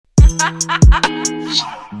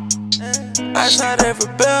I shot every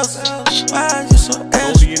bell. Why are you so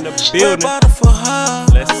Goldie in the building. Bottle for her.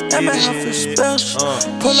 Let's That get make her feel it. special.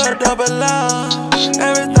 Pull up double R.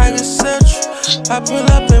 Everything is central. I pull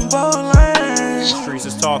up in both lanes. Streets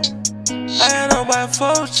is talking. I ain't nobody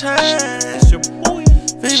for change. It's your boy.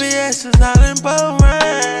 VBS is not in both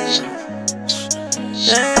range.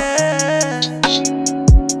 Yeah.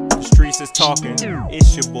 Streets is talking.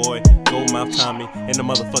 It's your boy, Goldmouth Tommy, in the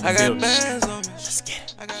motherfucking I got building. bands on me. Let's get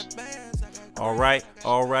it. I got bands. All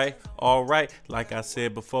right. Like I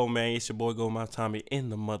said before, man, it's your boy Goldmouth Tommy in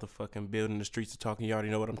the motherfucking building. The streets are talking. You already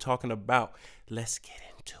know what I'm talking about. Let's get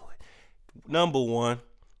into it. Number one,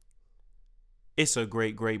 it's a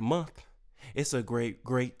great month. It's a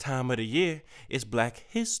great time of the year. It's Black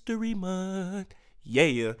History Month.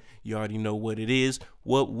 Yeah, you already know what it is.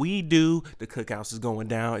 What we do, the cookhouse is going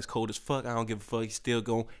down. It's cold as fuck. I don't give a fuck. You still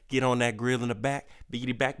gonna get on that grill in the back.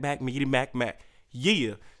 Biggity back, meaty mac.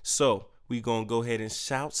 Yeah. So we gonna go ahead and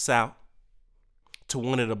shout out to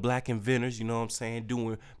one of the black inventors, you know what I'm saying,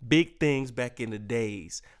 doing big things back in the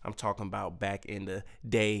days. I'm talking about back in the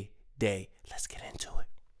day. Let's get into it.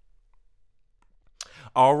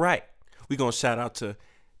 All right. We're going to shout out to,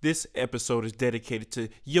 this episode is dedicated to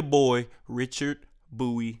your boy, Richard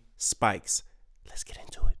Bowie Spikes. Let's get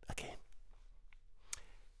into it again.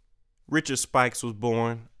 Richard Spikes was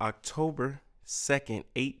born October 2nd,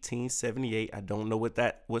 1878. I don't know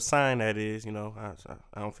what sign that is. You know,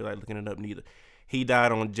 I don't feel like looking it up neither. He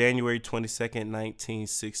died on January 22nd,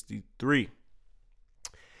 1963.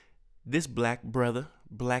 This black brother,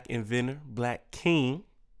 black inventor, black king,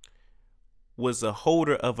 was a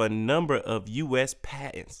holder of a number of U.S.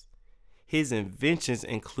 patents. His inventions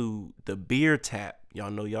include the beer tap.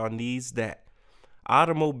 Y'all know y'all needs that.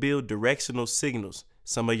 Automobile directional signals.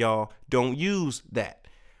 Some of y'all don't use that.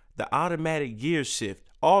 The automatic gear shift.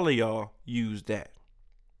 All of y'all use that.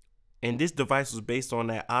 And this device was based on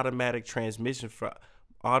that automatic transmission for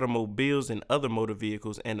automobiles and other motor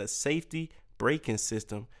vehicles, and a safety braking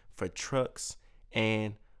system for trucks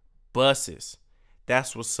and buses.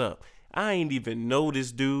 That's what's up. I ain't even know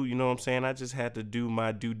this dude, you know what I'm saying? I just had to do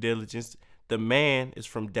my due diligence. The man is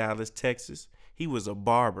from Dallas, Texas. He was a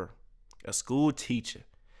barber, a school teacher,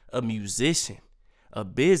 a musician, a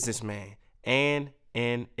businessman, and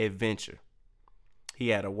an adventurer. He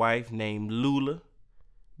had a wife named Lula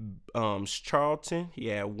Charlton. He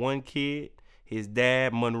had one kid, his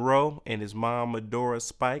dad Monroe, and his mom Medora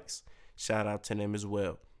Spikes. Shout out to them as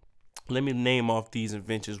well. Let me name off these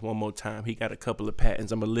inventions one more time. He got a couple of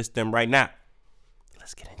patents. I'm going to list them right now.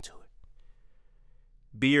 Let's get into it.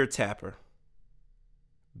 Beer tapper.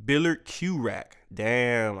 Billard cue rack.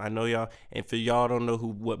 Damn, I know y'all. And for y'all don't know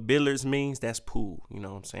what billiards means, that's pool. You know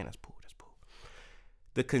what I'm saying? That's pool.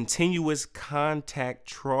 The continuous contact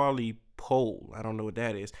trolley pole. I don't know what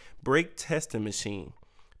that is. Brake testing machine.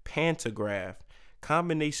 Pantograph.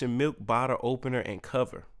 Combination milk bottle opener and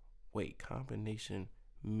cover. Wait, combination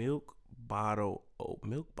milk bottle.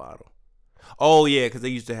 Oh yeah, because they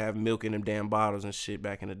used to have milk in them damn bottles and shit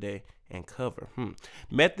back in the day. And cover.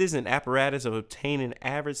 Methods and apparatus of obtaining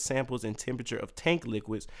average samples and temperature of tank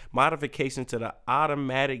liquids. Modification to the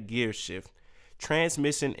automatic gear shift.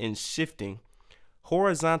 Transmission and shifting.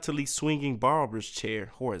 Horizontally swinging barber's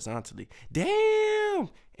chair. Horizontally. Damn.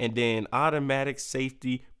 And then automatic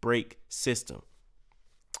safety brake system.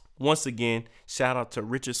 Once again, shout out to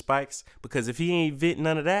Richard Spikes, because if he ain't invent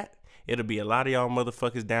none of that, it'll be a lot of y'all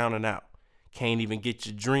motherfuckers down and out. Can't even get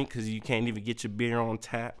your drink because you can't even get your beer on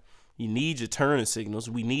tap. You need your turning signals.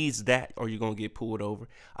 We needs that or you're going to get pulled over.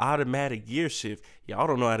 Automatic gear shift. Y'all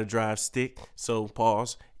don't know how to drive stick. So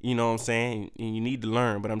pause. You know what I'm saying? And you need to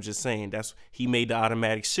learn. But I'm just saying he made the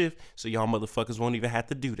automatic shift. So y'all motherfuckers won't even have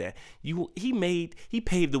to do that. He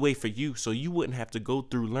paved the way for you so you wouldn't have to go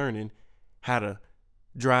through learning how to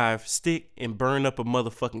drive stick and burn up a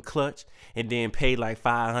motherfucking clutch and then pay like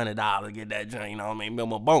 $500 to get that joint. You know what I mean?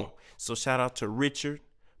 Boom. So shout out to Richard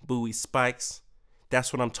Bowie Spikes.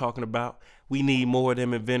 That's what I'm talking about. We need more of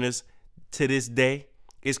them inventors to this day.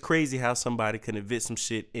 It's crazy how somebody could invent some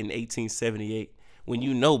shit in 1878 when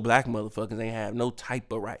you know black motherfuckers ain't have no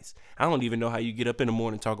type of rights. I don't even know how you get up in the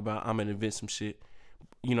morning and talk about I'm gonna invent some shit.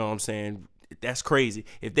 You know what I'm saying? That's crazy.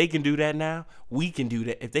 If they can do that now, we can do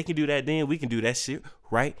that. If they can do that then, we can do that shit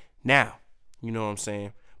right now. You know what I'm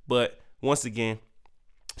saying? But once again,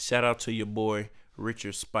 shout out to your boy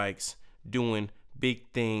Richard Spikes doing big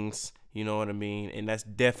things. You know what I mean? And that's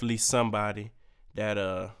definitely somebody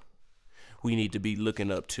that we need to be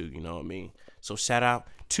looking up to. You know what I mean? So shout out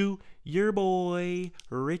to your boy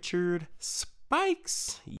Richard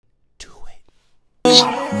Spikes. Do it.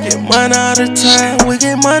 Get money all the time, we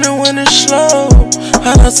get money when it's slow.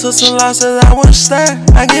 I done took some losses, I wouldn't stay,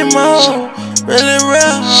 I get more. Really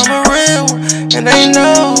real, I'm a real one, and they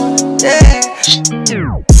know, yeah.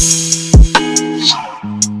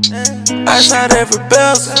 Ice out every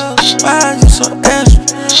bezel, why are you so extra?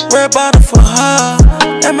 Red bottle for her,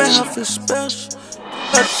 that make her feel special.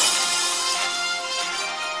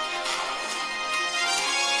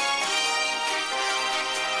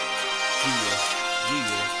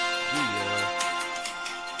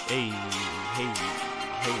 Hey,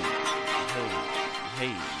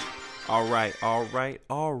 hey.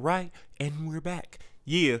 All right. And we're back.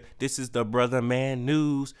 Yeah, this is the Brother Man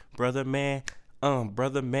News. Brother Man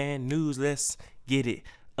News. Let's get it.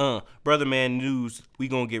 Brother Man News. We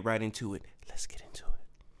gonna get right into it. Let's get into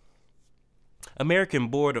it. American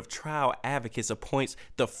Board of Trial Advocates appoints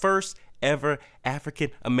the first ever African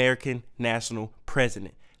American national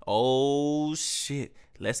president. Oh shit.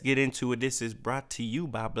 Let's get into it. This is brought to you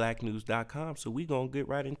by blacknews.com. So we going to get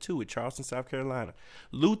right into it. Charleston, South Carolina.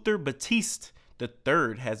 Luther Batiste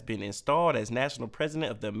III has been installed as national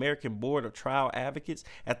president of the American Board of Trial Advocates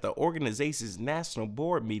at the organization's national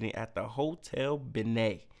board meeting at the Hotel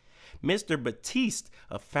Benet. Mr. Batiste,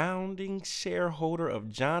 a founding shareholder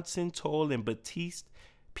of Johnson, Toll, and Batiste,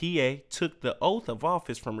 PA, took the oath of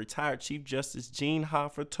office from retired Chief Justice Jean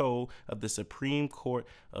Hoffer Toll of the Supreme Court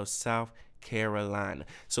of South Carolina.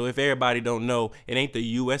 So if everybody don't know, it ain't the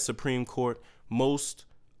U.S. Supreme Court. Most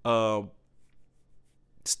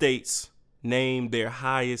states name their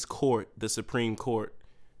highest court the Supreme Court,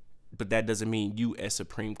 but that doesn't mean U.S.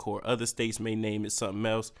 Supreme Court. Other states may name it something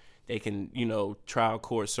else. They can, trial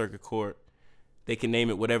court, circuit court. They can name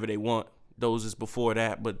it whatever they want. Those is before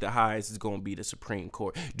that, but the highest is going to be the Supreme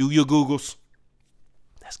Court. Do your Googles.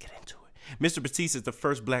 Let's get into it. Mr. Batiste is the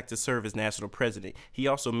first black to serve as national president. He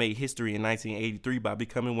also made history in 1983 by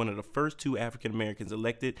becoming one of the first two African Americans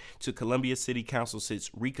elected to Columbia City Council since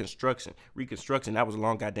Reconstruction. Reconstruction, that was a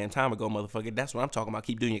long goddamn time ago, motherfucker. That's what I'm talking about.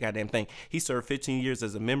 Keep doing your goddamn thing. He served 15 years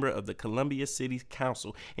as a member of the Columbia City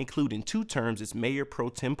Council, including 2 terms as mayor pro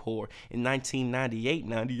tempore. In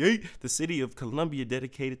 1998, the city of Columbia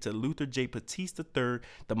dedicated to Luther J. Batiste III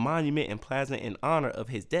the monument and plaza in honor of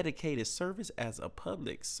his dedicated service as a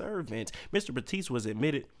public servant. Mr. Batiste was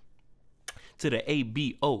admitted to the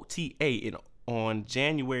ABOTA on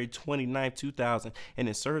January 29, 2000, and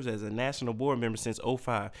has served as a national board member since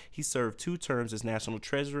 2005. He served 2 terms as national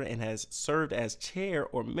treasurer and has served as chair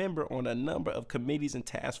or member on a number of committees and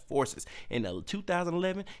task forces. In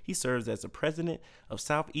 2011, he serves as the president of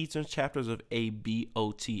Southeastern chapters of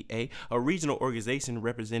ABOTA, a regional organization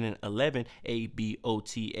representing 11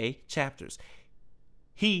 ABOTA chapters.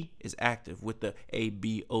 He is active with the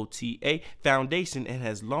ABOTA Foundation and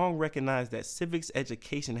has long recognized that civics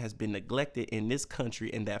education has been neglected in this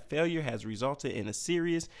country and that failure has resulted in a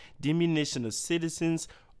serious diminution of citizens'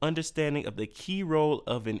 understanding of the key role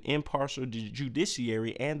of an impartial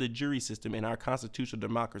judiciary and the jury system in our constitutional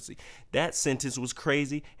democracy. That sentence was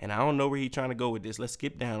crazy, and I don't know where he's trying to go with this. Let's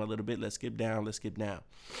skip down a little bit. Let's skip down.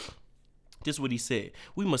 This is what he said.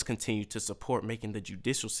 We must continue to support making the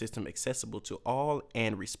judicial system accessible to all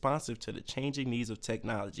and responsive to the changing needs of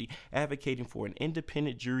technology. Advocating for an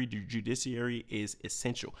independent jury judiciary is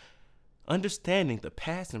essential. Understanding the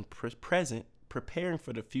past and present, preparing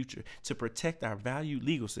for the future to protect our valued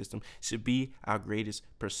legal system should be our greatest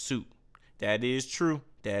pursuit. That is true.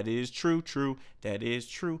 That is true.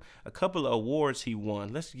 A couple of awards he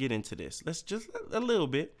won. Let's get into this. Let's just a little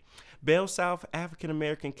bit. Bell South African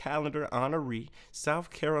American Calendar honoree, South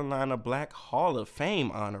Carolina Black Hall of Fame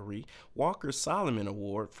honoree, Walker Solomon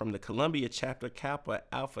Award from the Columbia Chapter Kappa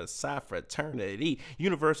Alpha Psi Fraternity,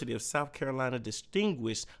 University of South Carolina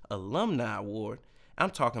Distinguished Alumni Award. I'm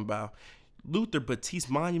talking about Luther Batiste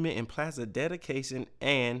Monument and Plaza Dedication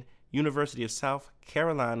and University of South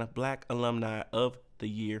Carolina Black Alumni of the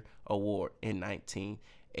Year Award in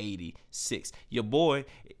 1986. Your boy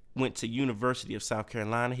went to University of South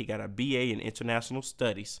Carolina. He got a BA in International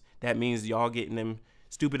Studies. That means y'all getting them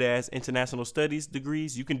stupid ass international studies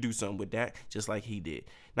degrees. You can do something with that, just like he did.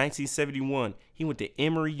 1971, he went to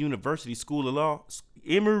Emory University School of Law.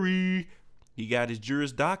 Emory. He got his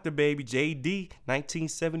Juris Doctor, baby, JD.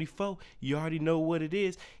 1974, you already know what it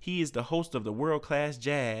is. He is the host of the World Class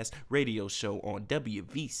Jazz radio show on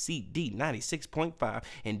WVCD 96.5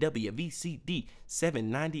 and WVCD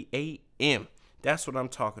 790 AM. That's what I'm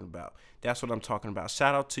talking about.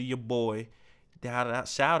 Shout out to your boy.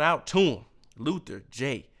 Shout out to him. Luther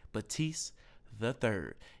J. Batiste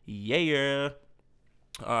III. Yeah.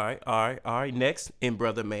 All right. Next in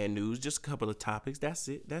Brother Man news, just a couple of topics. That's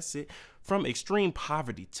it. From extreme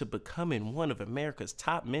poverty to becoming one of America's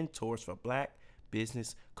top mentors for black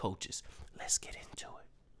business coaches. Let's get into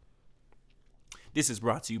it. This is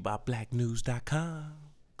brought to you by blacknews.com.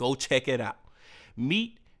 Go check it out.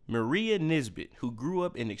 Meet Maria Nisbet, who grew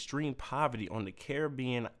up in extreme poverty on the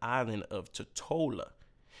Caribbean island of Tortola.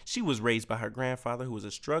 She was raised by her grandfather, who was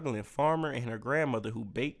a struggling farmer, and her grandmother, who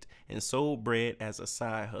baked and sold bread as a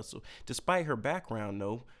side hustle. Despite her background,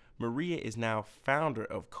 though, Maria is now founder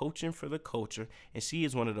of Coaching for the Culture, and she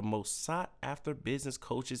is one of the most sought-after business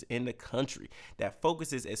coaches in the country that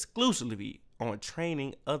focuses exclusively on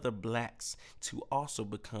training other blacks to also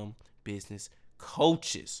become business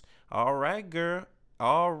coaches. All right, girl.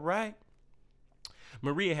 All right.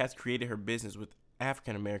 Maria has created her business with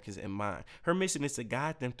African Americans in mind. Her mission is to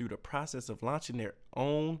guide them through the process of launching their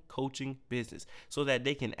own coaching business so that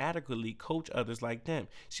they can adequately coach others like them.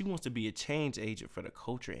 She wants to be a change agent for the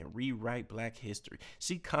culture and rewrite Black history.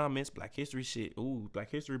 She comments Black history shit. Ooh,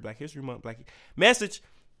 Black history month, message.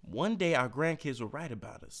 One day our grandkids will write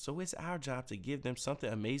about us, so it's our job to give them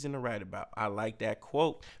something amazing to write about. I like that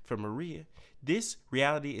quote from Maria. This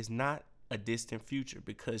reality is not a distant future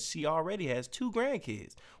because she already has 2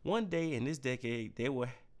 grandkids. One day in this decade, they will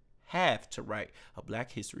have to write a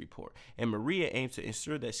Black history report, and Maria aims to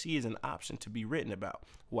ensure that she is an option to be written about.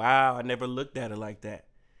 Wow, I never looked at it like that.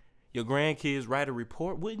 Your grandkids write a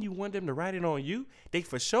report, wouldn't you want them to write it on you? They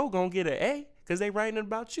for sure gonna get an A because they writing it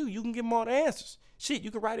about you. You can give them all the answers. Shit,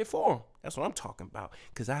 you can write it for them. That's what I'm talking about.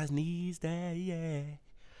 Because I needs that, yeah.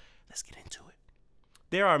 Let's get into it.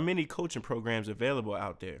 There are many coaching programs available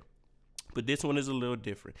out there, but this one is a little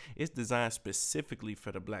different. It's designed specifically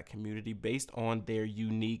for the Black community based on their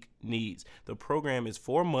unique needs. The program is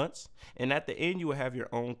 4 months, and at the end, you will have your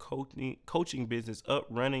own coaching business up,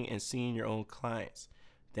 running, and seeing your own clients.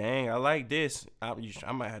 Dang, I like this. I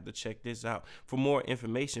might have to check this out. For more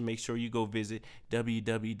information, make sure you go visit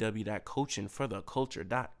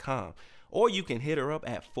www.coachingfortheculture.com. Or you can hit her up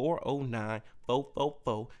at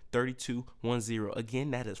 409-444-3210.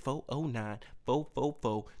 Again, that is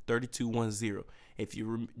 409-444-3210. If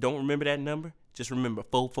you don't remember that number, just remember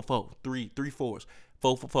 444, three fours.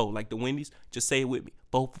 444, like the Wendy's. Just say it with me.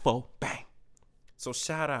 444, bang. So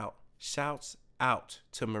shouts out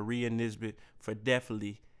to Maria Nisbet for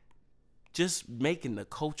definitely just making the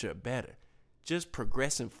culture better. Just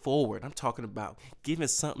progressing forward. I'm talking about giving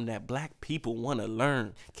something that Black people want to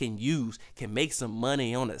learn, can use, can make some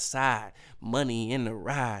money on the side, money in the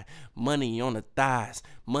ride, money on the thighs,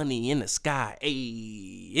 money in the sky.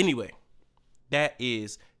 Hey, anyway, that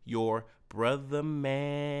is your Brother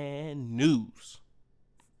Man news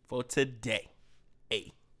for today.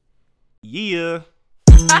 Hey, yeah.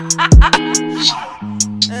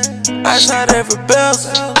 I shot every bell.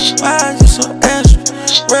 Why you so extra?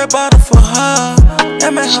 Red bottle for her,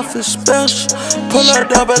 that make her feel special. Pull up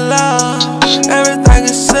double R, everything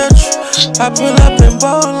is central. I pull up in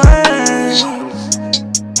bold lanes.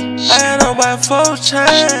 I ain't no by 4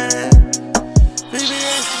 chain.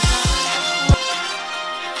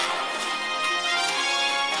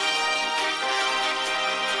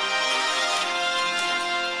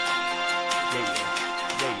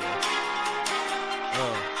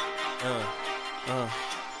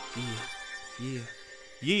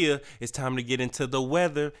 Yeah, it's time to get into the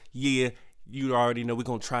weather. Yeah, you already know we're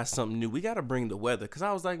going to try something new. We got to bring the weather because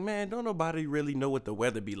I was like, man, don't nobody really know what the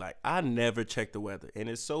weather be like. I never check the weather, and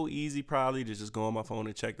it's so easy probably to just go on my phone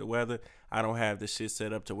and check the weather. I don't have this shit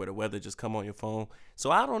set up to where the weather just come on your phone,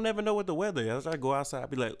 so I don't never know what the weather is. I go outside, I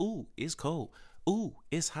be like, ooh, it's cold. Ooh,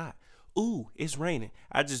 it's hot. Ooh, it's raining.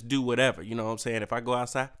 I just do whatever, you know what I'm saying? If I go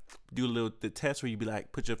outside, do the test where you be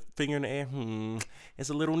like, put your finger in the air, it's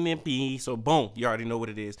a little nippy. So boom, you already know what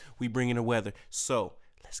it is. We bring in the weather. So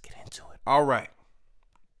let's get into it. All right.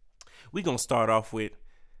 We're going to start off with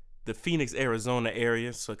the Phoenix, Arizona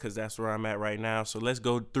area, so because that's where I'm at right now. So let's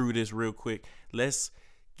go through this real quick. Let's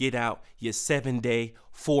get out your 7-day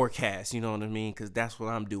forecast, you know what I mean? Because that's what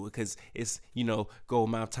I'm doing, because it's, Gold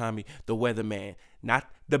Mount Tommy, the Weatherman, not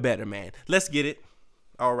the Betterman. Let's get it.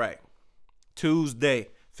 All right. Tuesday,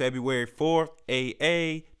 February 4th,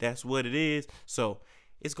 AA, that's what it is. So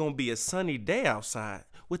it's going to be a sunny day outside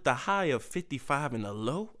with the high of 55 and a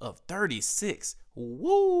low of 36.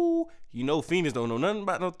 Woo! You know, Phoenix don't know nothing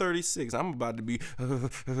about no 36. I'm about to be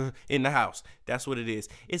in the house. That's what it is.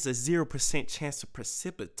 It's a 0% chance of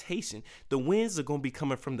precipitation. The winds are going to be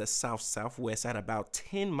coming from the south-southwest at about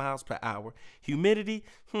 10 miles per hour. Humidity,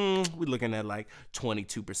 we're looking at like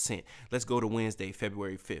 22%. Let's go to Wednesday,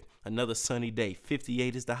 February 5th. Another sunny day.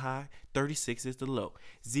 58 is the high, 36 is the low.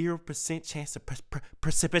 0% chance of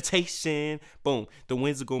precipitation. Boom. The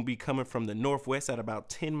winds are going to be coming from the northwest at about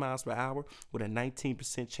 10 miles per hour with a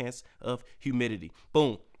 19% chance of humidity.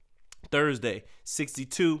 Boom. Thursday,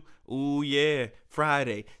 62. Ooh, yeah.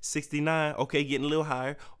 Friday, 69. Okay, getting a little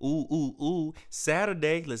higher. Ooh.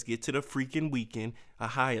 Saturday, let's get to the freaking weekend. A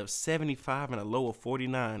high of 75 and a low of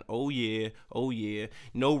 49. Oh, yeah.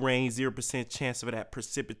 No rain, 0% chance of that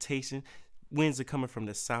precipitation. Winds are coming from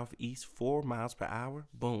the southeast, 4 miles per hour.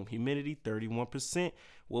 Boom. Humidity, 31%.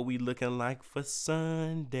 What we looking like for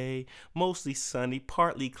Sunday? Mostly sunny,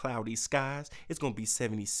 partly cloudy skies. It's going to be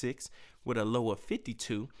 76 with a low of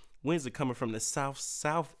 52. Winds are coming from the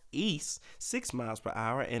south-southeast, 6 miles per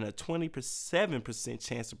hour, and a 27%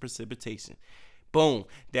 chance of precipitation. Boom.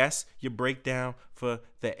 That's your breakdown for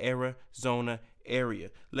the Arizona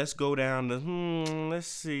area. Let's go down to, let's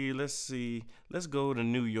see. Let's go to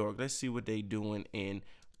New York. Let's see what they doing in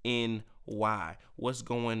NY. What's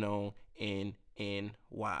going on in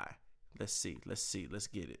NY? Let's see. Let's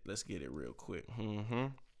get it real quick.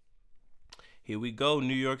 Here we go,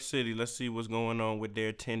 New York City. Let's see what's going on with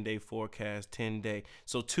their 10-day forecast, 10-day.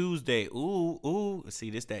 So Tuesday, ooh.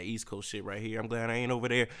 See, this that East Coast shit right here. I'm glad I ain't over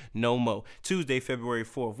there no more. Tuesday, February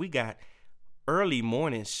 4th, we got early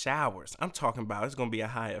morning showers. I'm talking about it's going to be a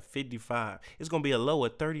high of 55. It's going to be a low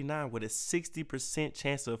of 39 with a 60%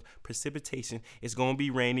 chance of precipitation. It's going to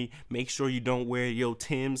be rainy. Make sure you don't wear your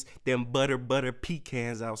Timbs, them butter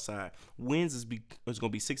pecans outside. Winds is going to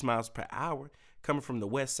be 6 miles per hour coming from the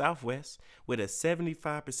west-southwest with a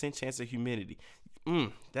 75% chance of humidity.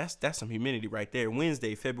 That's some humidity right there.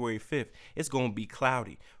 Wednesday, February 5th, it's going to be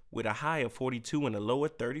cloudy with a high of 42 and a low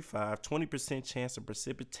of 35, 20% chance of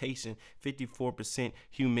precipitation, 54%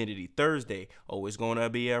 humidity. Thursday, it's going to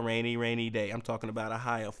be a rainy day. I'm talking about a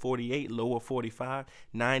high of 48, low of 45,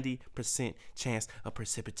 90% chance of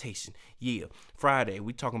precipitation. Yeah. Friday,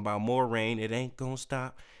 we talking about more rain. It ain't going to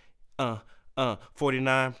stop.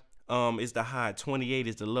 49 is the high, 28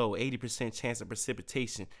 is the low, 80% chance of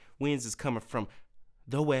precipitation. Winds is coming from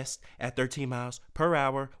the west at 13 miles per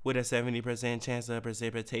hour with a 70% chance of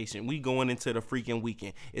precipitation. We going into the freaking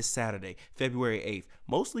weekend. It's Saturday, February 8th.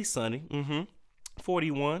 Mostly sunny,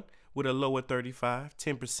 41 with a low of 35,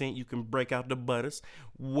 10% you can break out the butters.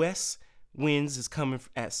 West winds is coming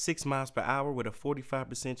at 6 miles per hour with a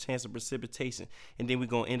 45% chance of precipitation. And then we're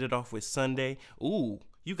going to end it off with Sunday. Ooh.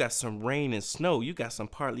 You got some rain and snow. You got some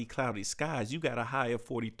partly cloudy skies. You got a high of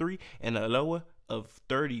 43 and a lower of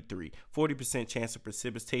 33. 40% chance of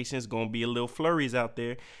precipitation. Is going to be a little flurries out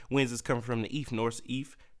there. Winds is coming from the east,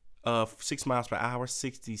 northeast, 6 miles per hour,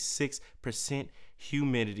 66%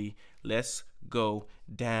 humidity. Let's go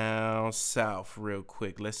down south real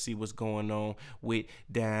quick. Let's see what's going on with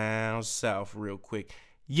down south real quick.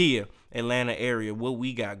 Yeah, Atlanta area, what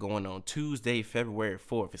we got going on. Tuesday, February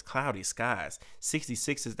 4th, it's cloudy skies.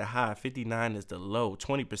 66 is the high, 59 is the low,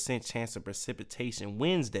 20% chance of precipitation.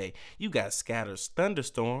 Wednesday, you got scattered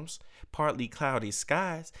thunderstorms, partly cloudy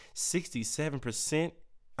skies, 67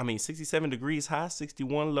 degrees high,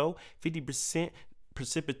 61 low, 50%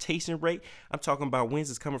 precipitation rate. I'm talking about winds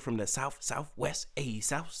is coming from the southwest,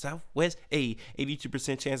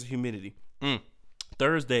 82% chance of humidity.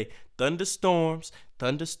 Thursday, thunderstorms,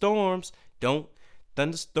 don't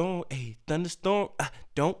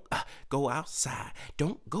go outside.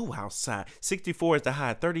 Don't go outside. 64 is the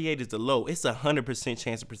high, 38 is the low. It's 100%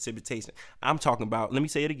 chance of precipitation. I'm talking about, let me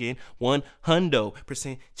say it again,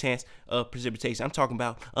 100% chance of precipitation. I'm talking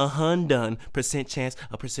about 100% chance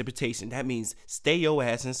of precipitation. That means stay your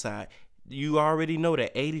ass inside. You already know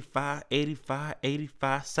that 85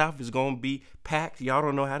 south is going to be packed. Y'all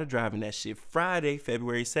don't know how to drive in that shit. Friday,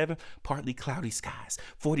 February 7th, partly cloudy skies,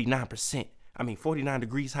 49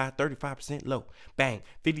 degrees high, 35% low. Bang,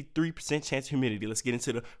 53% chance of humidity. Let's get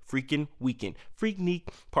into the freaking weekend. Freaknik,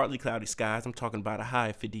 partly cloudy skies. I'm talking about a high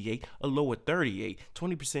of 58, a low of 38,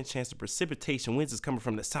 20% chance of precipitation. Winds is coming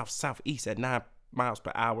from the south-southeast at 9 miles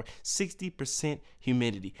per hour, 60%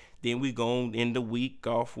 humidity. Then we go end the week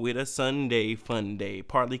off with a Sunday fun day.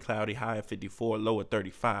 Partly cloudy, high of 54, low of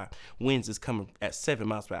 35. Winds is coming at 7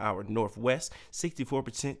 miles per hour northwest,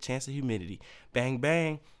 64% chance of humidity. Bang,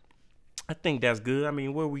 bang. I think that's good. I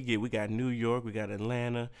mean, where we get? We got New York, we got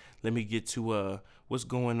Atlanta. Let me get to what's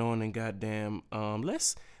going on in goddamn.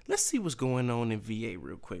 Let's see what's going on in VA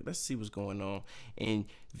real quick. Let's see what's going on in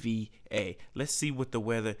VA. Let's see what the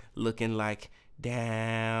weather looking like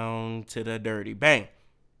down to the dirty. Bang.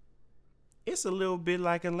 It's a little bit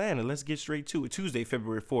like Atlanta. Let's get straight to it. Tuesday,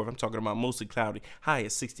 February 4th. I'm talking about mostly cloudy. High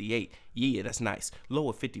at 68. Yeah, that's nice. Low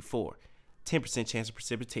at 54. 10% chance of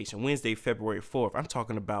precipitation. Wednesday, February 4th. I'm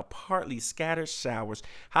talking about partly scattered showers.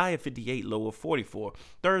 High at 58, low at 44.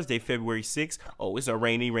 Thursday, February 6th. Oh, it's a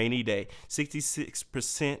rainy day.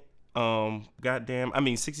 66%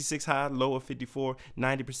 66 high, low of 54,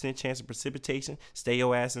 90% chance of precipitation. Stay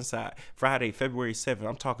your ass inside. Friday, February 7th.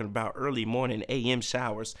 I'm talking about early morning AM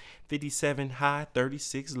showers. 57 high,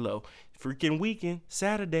 36 low. Freaking weekend,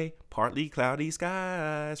 Saturday, partly cloudy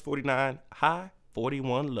skies. 49 high,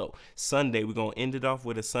 41 low. Sunday, we're going to end it off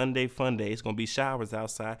with a Sunday fun day. It's going to be showers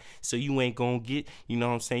outside, so you ain't going to get, you know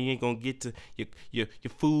what I'm saying, you ain't going to get to your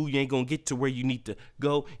food. You ain't going to get to where you need to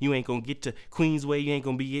go. You ain't going to get to Queensway. You ain't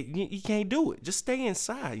going to be, you can't do it. Just stay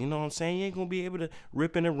inside, you know what I'm saying? You ain't going to be able to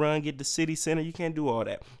rip in and run, get to city center. You can't do all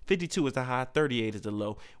that. 52 is the high, 38 is the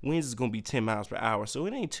low. Winds is going to be 10 miles per hour, so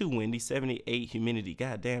it ain't too windy. 78 humidity.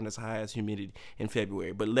 God damn, that's high as humidity in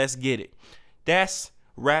February. But let's get it. That's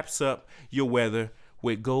wraps up your weather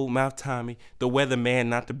with Goldmouth Tommy, the Weatherman,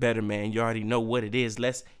 not the Betterman. You already know what it is.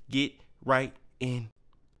 Let's get right in.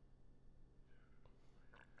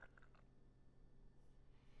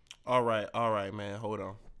 All right, man. Hold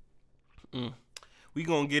on. We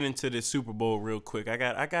gonna get into this Super Bowl real quick. I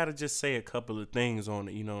gotta just say a couple of things on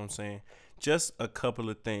it. You know what I'm saying? Just a couple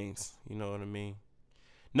of things. You know what I mean?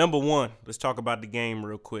 Number one, let's talk about the game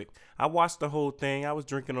real quick. I watched the whole thing. I was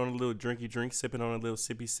drinking on a little drinky drink, sipping on a little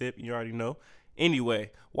sippy sip. You already know.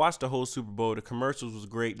 Anyway, watched the whole Super Bowl. The commercials was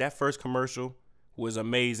great. That first commercial was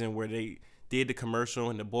amazing, where they did the commercial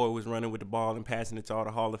and the boy was running with the ball and passing it to all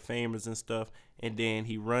the Hall of Famers and stuff. And then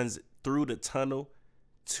he runs through the tunnel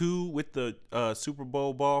with the Super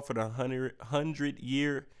Bowl ball for the 100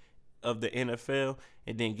 year of the NFL,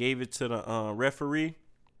 and then gave it to the referee.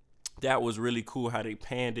 That was really cool how they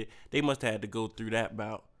panned it. They must have had to go through that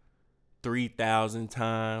about 3,000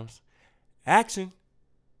 times. Action.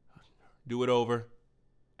 Do it over.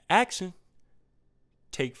 Action.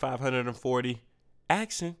 Take 540.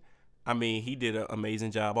 Action. I mean, he did an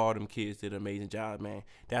amazing job. All them kids did an amazing job, man.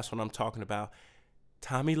 That's what I'm talking about.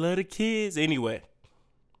 Tommy love the kids. Anyway,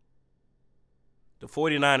 the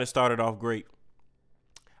 49ers started off great.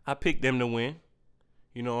 I picked them to win.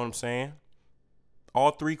 You know what I'm saying?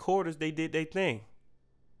 All three quarters, they did their thing.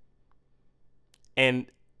 And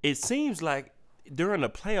it seems like during the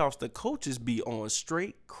playoffs, the coaches be on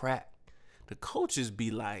straight crack. The coaches be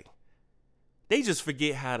like, they just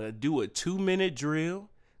forget how to do a 2-minute drill,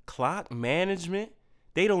 clock management.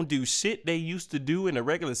 They don't do shit they used to do in the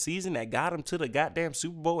regular season that got them to the goddamn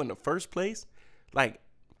Super Bowl in the first place. Like,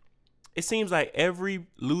 it seems like every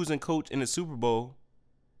losing coach in the Super Bowl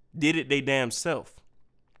did it they damn self.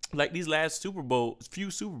 Like, these last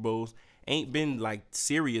few Super Bowls ain't been like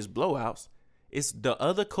serious blowouts. It's the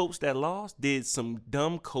other coach that lost did some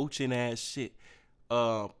dumb coaching ass shit.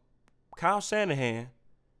 Kyle Shanahan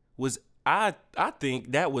was, I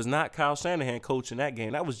think that was not Kyle Shanahan coaching that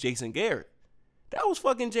game. That was Jason Garrett. That was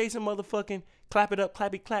fucking Jason motherfucking clap it up,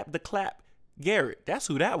 clappy clap, the clap Garrett. That's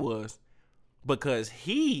who that was. Because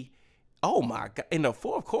he, oh my God, in the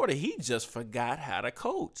fourth quarter, he just forgot how to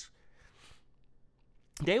coach.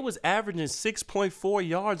 They was averaging 6.4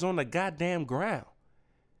 yards on the goddamn ground.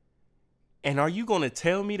 And are you going to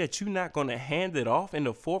tell me that you're not going to hand it off in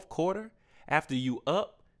the fourth quarter after you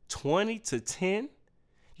up 20-10?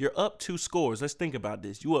 You're up 2 scores. Let's think about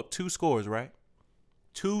this. You up 2 scores, right?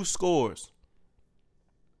 2 scores.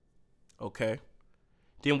 Okay.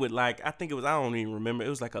 Then with I don't even remember. It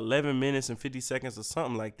was like 11 minutes and 50 seconds or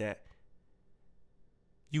something like that.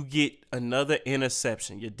 You get another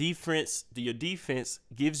interception. Your defense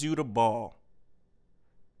gives you the ball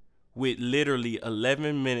with literally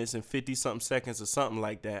 11 minutes and 50 something seconds or something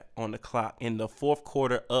like that on the clock in the fourth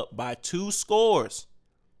quarter, up by 2 scores.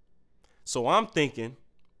 So I'm thinking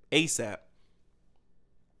ASAP,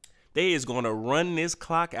 they is going to run this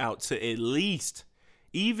clock out to at least,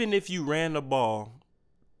 even if you ran the ball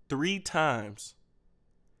 3 times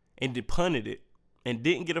and punted it and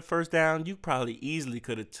didn't get a first down, you probably easily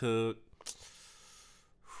could have took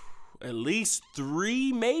at least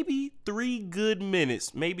 3 good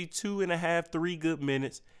minutes, maybe 2.5, 3 good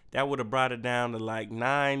minutes. That would have brought it down to like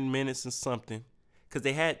 9 minutes and something, because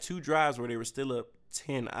they had 2 drives where they were still up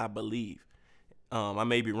 10, I believe. I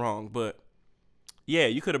may be wrong, but yeah,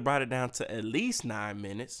 you could have brought it down to at least 9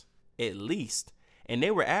 minutes, at least. And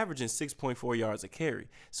they were averaging 6.4 yards a carry.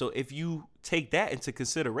 So if you take that into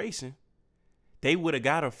consideration, they would have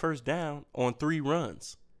got a first down on 3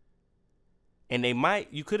 runs. And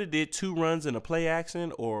you could have did 2 runs in a play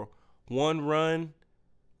action, or 1 run,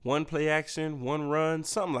 1 play action, 1 run,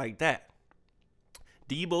 something like that.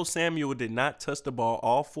 Deebo Samuel did not touch the ball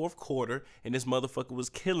all fourth quarter, and this motherfucker was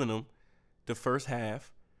killing them the first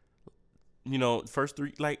half. First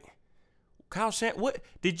 3, like, Kyle Shanahan, what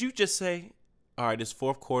did you just say? All right, this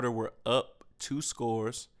fourth quarter, we're up 2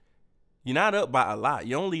 scores. You're not up by a lot.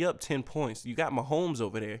 You're only up 10 points. You got Mahomes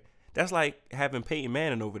over there. That's like having Peyton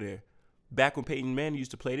Manning over there. Back when Peyton Manning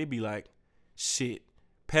used to play, they'd be like, shit,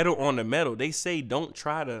 pedal on the metal. They say don't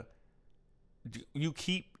try to. You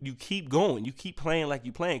keep going. You keep playing like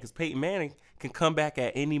you playing, because Peyton Manning can come back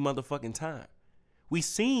at any motherfucking time. We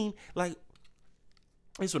seen, like,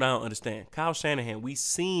 this is what I don't understand. Kyle Shanahan, we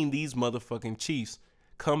seen these motherfucking Chiefs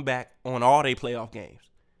come back on all their playoff games.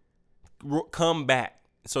 Come back.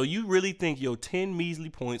 So you really think your 10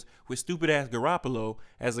 measly points with stupid-ass Garoppolo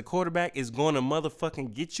as a quarterback is going to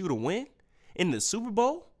motherfucking get you to win in the Super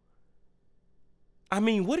Bowl? I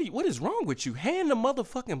mean, what is wrong with you? Hand the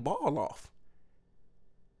motherfucking ball off.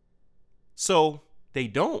 So they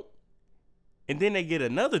don't. And then they get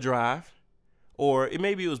another drive. Or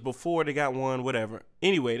maybe it was before they got one, whatever.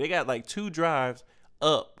 Anyway, they got like 2 drives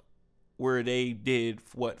up where they did,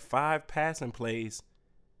 5 passing plays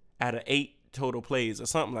out of 8 total plays or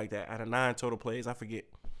something like that. Out of 9 total plays, I forget.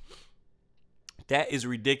 That is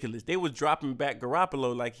ridiculous. They was dropping back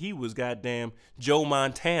Garoppolo like he was goddamn Joe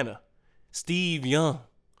Montana, Steve Young,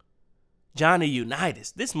 Johnny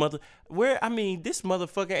Unitas. This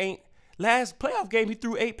motherfucker ain't. Last playoff game, he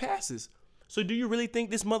threw 8 passes. So do you really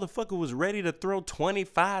think this motherfucker was ready to throw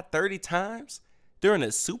 25, 30 times during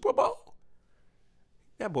a Super Bowl?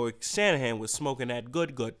 That boy Shanahan was smoking that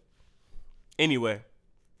good. Anyway,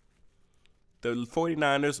 the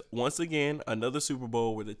 49ers, once again, another Super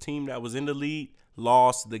Bowl where the team that was in the lead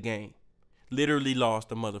lost the game. Literally lost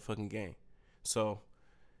the motherfucking game. So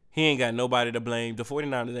he ain't got nobody to blame. The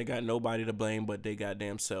 49ers ain't got nobody to blame but they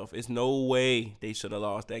goddamn self. It's no way they should have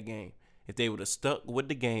lost that game. If they would have stuck with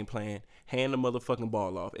the game plan, hand the motherfucking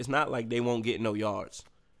ball off. It's not like they won't get no yards.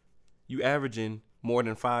 You averaging more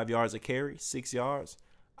than 5 yards a carry, 6 yards.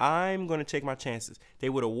 I'm going to take my chances. They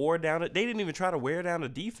would have wore down it. They didn't even try to wear down the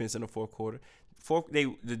defense in the fourth quarter.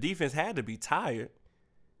 The defense had to be tired.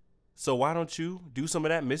 So why don't you do some of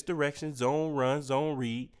that misdirection, zone run, zone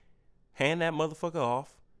read, hand that motherfucker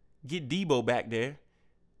off, get Deebo back there,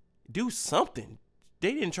 do something.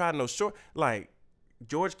 They didn't try no short, like,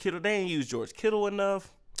 George Kittle, they ain't use George Kittle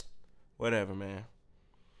enough. Whatever, man.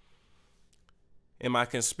 In my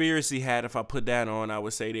conspiracy hat, if I put that on, I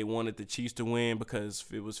would say they wanted the Chiefs to win because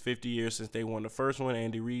it was 50 years since they won the first one.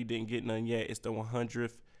 Andy Reid didn't get none yet. It's the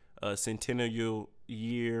 100th centennial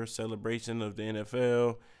year celebration of the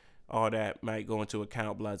NFL. All that might go into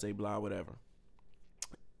account, blah, blah, blah, whatever.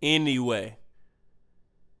 Anyway,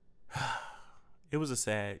 it was a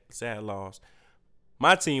sad loss.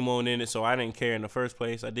 My team won in it, so I didn't care in the first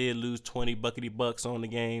place. I did lose 20 buckety bucks on the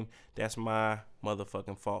game. That's my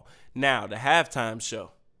motherfucking fault. Now, the halftime show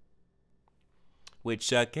with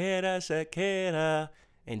Shakira,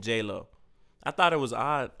 and J-Lo. I thought it was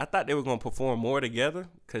odd. I thought they were going to perform more together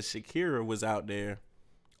because Shakira was out there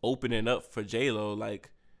opening up for J-Lo like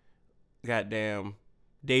goddamn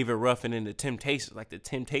David Ruffin and the Temptations. Like the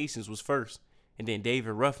Temptations was first, and then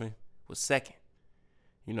David Ruffin was second.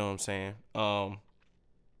 You know what I'm saying?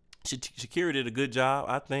 Shakira did a good job,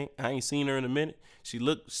 I think. I ain't seen her in a minute. She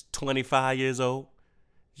looks 25 years old.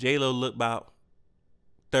 J-Lo looked about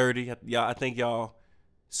 30. I think y'all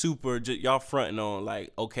y'all fronting on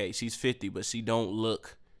like, okay, she's 50, but she don't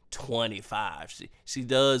look 25. She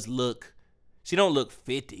does look, she don't look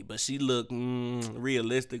 50, but she look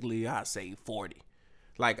realistically, I say 40.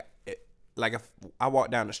 Like if I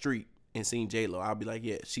walk down the street and seen J-Lo, I'll be like,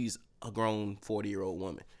 yeah, she's a grown 40-year-old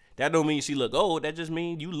woman. That don't mean she look old. That just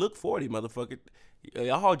means you look 40, motherfucker.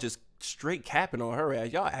 Y'all just straight capping on her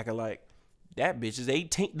ass. Y'all acting like that bitch is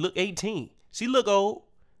 18. Look 18. She look old.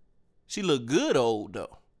 She look good old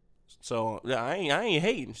though. So I ain't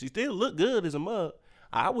hating. She still look good as a mug.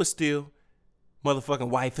 I would still motherfucking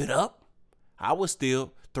wife it up. I would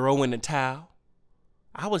still throw in the towel.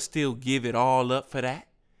 I would still give it all up for that.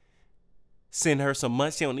 Send her some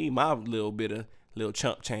money. She don't need my little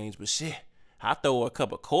chump change, but shit. I throw her a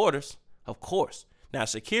couple quarters, of course. Now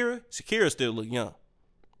Shakira still look young.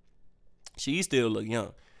 She still look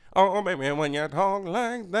young. Oh, baby, when you talk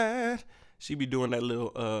like that, she be doing that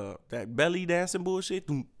little that belly dancing bullshit.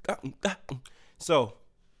 So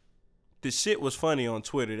the shit was funny on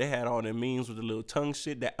Twitter. They had all them memes with the little tongue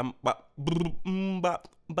shit that bop bop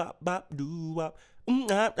bop bop doo wop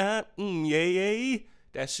yeah yeah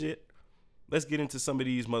that shit. Let's get into some of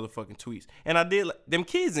these motherfucking tweets. And I did them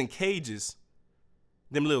kids in cages,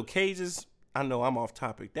 them little cages. I know I'm off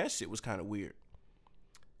topic. That shit was kind of weird.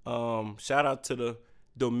 Shout out to the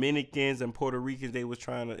Dominicans and Puerto Ricans. They was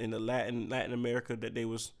trying to in the Latin America that they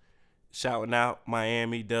was shouting out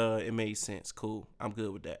Miami. Duh, it made sense. Cool. I'm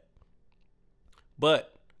good with that.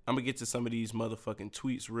 But I'm gonna get to some of these motherfucking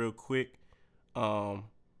tweets real quick.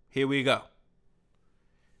 Here we go.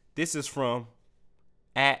 This is from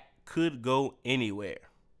 @could go anywhere.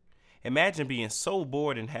 Imagine being so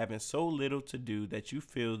bored and having so little to do that you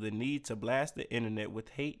feel the need to blast the internet with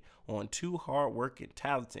hate on two hard-working,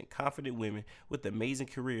 talented, confident women with amazing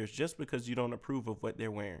careers just because you don't approve of what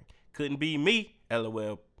they're wearing. Couldn't be me,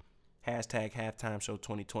 LOL. Hashtag halftime show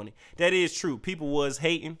 2020. That is true. People was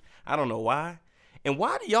hating. I don't know why. And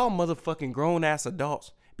why do y'all motherfucking grown-ass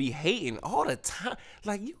adults be hating all the time?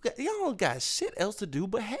 Like, y'all don't got shit else to do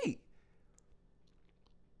but hate.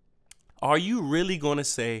 Are you really going to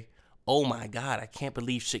say, oh my God, I can't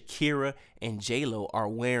believe Shakira and J-Lo are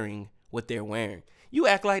wearing what they're wearing? You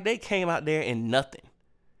act like they came out there in nothing.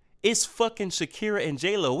 It's fucking Shakira and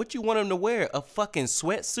J-Lo. What you want them to wear? A fucking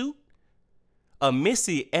sweatsuit? A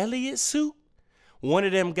Missy Elliott suit? One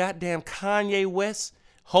of them goddamn Kanye West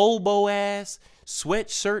hobo ass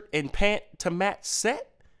sweatshirt and pant to match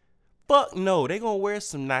set? Fuck no. They gonna wear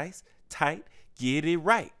some nice, tight, get it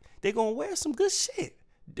right. They gonna wear some good shit.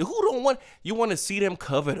 Who don't want, you want to see them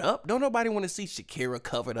covered up? Don't nobody want to see Shakira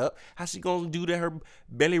covered up. How she gonna do that, her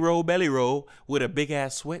belly roll with a big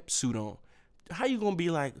ass sweatsuit on? How you gonna be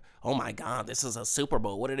like, oh my God, this is a Super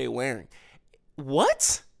Bowl. What are they wearing?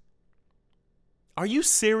 What? Are you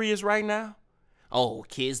serious right now? Oh,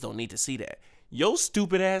 kids don't need to see that. Your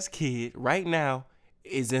stupid ass kid right now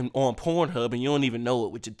is on Pornhub and you don't even know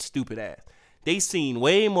it with your stupid ass. They seen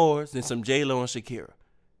way more than some J-Lo and Shakira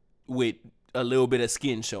with a little bit of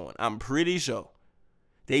skin showing. I'm pretty sure.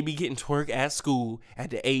 They be getting twerk at school at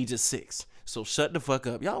the age of 6. So shut the fuck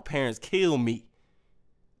up. Y'all parents kill me.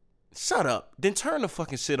 Shut up. Then turn the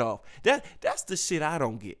fucking shit off. That's the shit I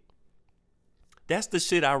don't get. That's the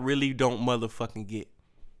shit I really don't motherfucking get.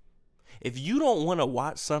 If you don't want to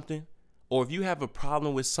watch something, or if you have a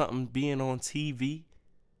problem with something being on TV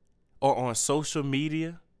or on social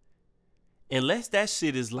media, unless that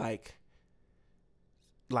shit is like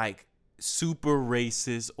super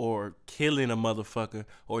racist or killing a motherfucker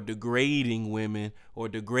or degrading women or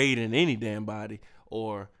degrading any damn body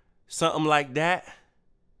or something like that,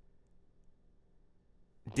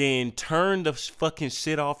 then turn the fucking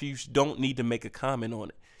shit off. You don't need to make a comment on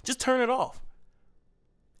it. Just turn it off.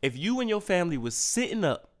 If you and your family was sitting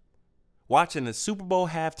up watching the Super Bowl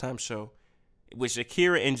halftime show with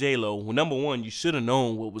Shakira and J-Lo, well, number one, you should have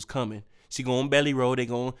known what was coming. She going belly roll. They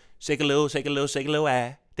going shake a little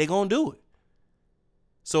eye. They gonna do it.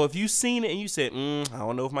 So if you seen it and you said, I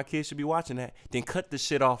don't know if my kids should be watching that, then cut the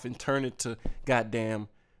shit off and turn it to goddamn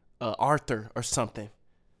Arthur or something.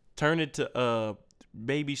 Turn it to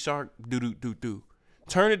Baby Shark doo.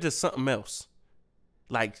 Turn it to something else.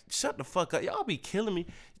 Like, shut the fuck up. Y'all be killing me.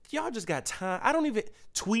 Y'all just got time. I don't even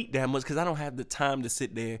tweet that much because I don't have the time to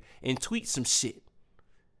sit there and tweet some shit.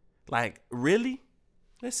 Like, really?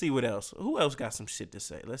 Let's see what else. Who else got some shit to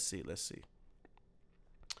say? Let's see. Let's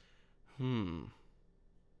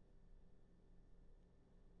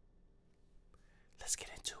get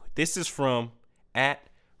into it. This is from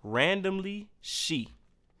 @randomly_she.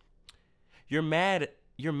 You're mad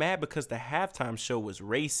because the halftime show was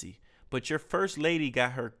racy, but your first lady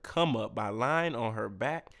got her come up by lying on her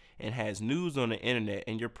back and has news on the internet,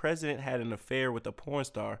 and your president had an affair with a porn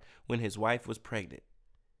star when his wife was pregnant.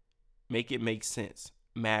 Make it make sense.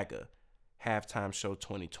 MAGA. Halftime show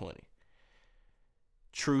 2020.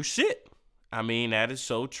 True shit. I mean, that is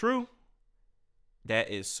so true.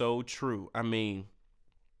 That is so true. I mean,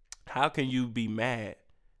 how can you be mad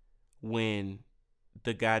when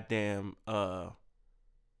the goddamn the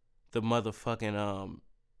motherfucking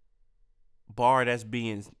bar that's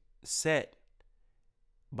being set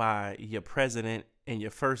by your president and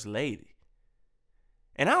your first lady?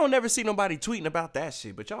 And I don't never see nobody tweeting about that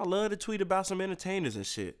shit, but y'all love to tweet about some entertainers and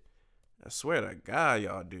shit. I swear to God,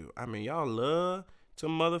 y'all do. I mean, y'all love to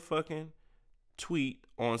motherfucking tweet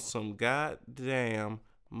on some goddamn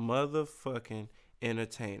motherfucking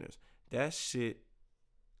entertainers. That shit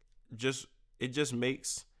just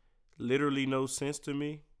makes literally no sense to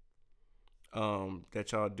me.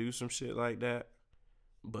 That y'all do some shit like that.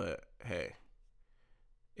 But hey,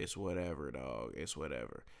 it's whatever, dog. It's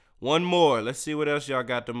whatever. One more. Let's see what else y'all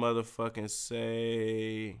got to motherfucking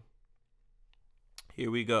say.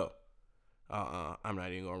 Here we go. I'm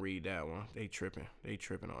not even gonna read that one. They tripping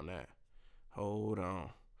on that. Hold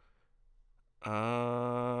on.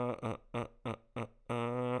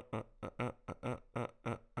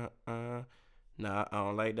 Nah, I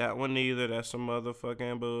don't like that one either. That's some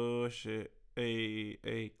motherfucking bullshit. Hey.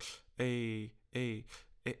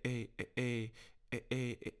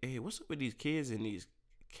 What's up with these kids in these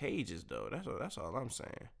cages though? That's all I'm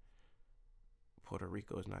saying. Puerto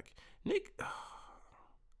Rico is not Nick.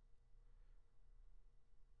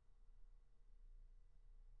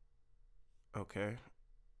 Okay.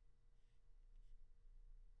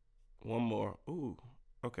 One more. Ooh.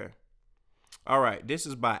 Okay. All right. This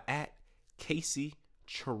is by @Casey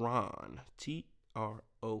Tron. Tron.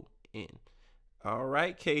 All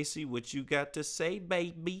right, Casey, what you got to say,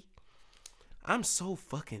 baby? I'm so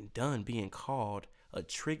fucking done being called a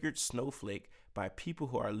triggered snowflake by people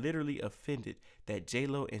who are literally offended that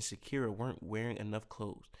J-Lo and Shakira weren't wearing enough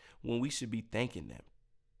clothes when we should be thanking them.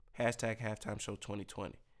 #halftime show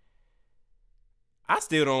 2020. I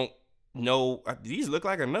still don't know. These look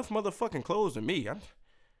like enough motherfucking clothes to me.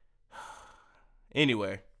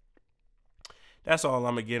 Anyway, that's all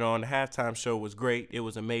I'm going to get on. The halftime show was great. It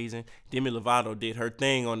was amazing. Demi Lovato did her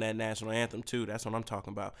thing on that national anthem, too. That's what I'm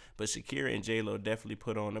talking about. But Shakira and J-Lo definitely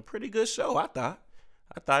put on a pretty good show, I thought.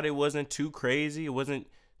 I thought it wasn't too crazy. It wasn't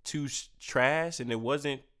too trash. And it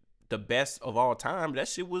wasn't the best of all time. That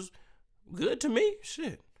shit was good to me.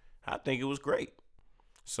 Shit. I think it was great.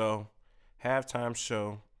 So, halftime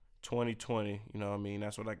show 2020. You know what I mean?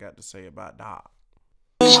 That's what I got to say about that.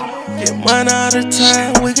 Get money all the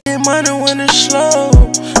time, we get money when it's slow.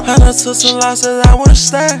 I done took some losses, I wanna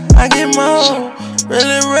stack, I get more.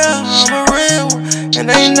 Really real, I'm a real one, and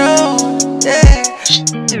they know, yeah.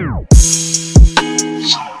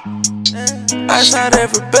 I shot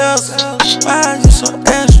every bezel, why are you so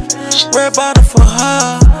extra? Red bottle for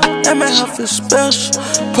her, that make her feel special.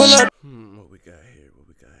 Pull up. What we got here?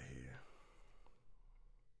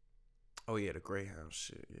 Oh yeah, the Greyhound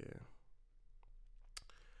shit, yeah.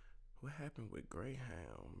 What happened with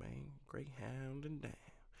Greyhound, man? Greyhound and down.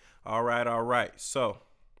 All right. So,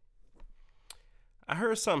 I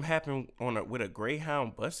heard something happen with a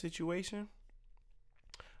Greyhound bus situation.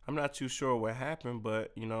 I'm not too sure what happened,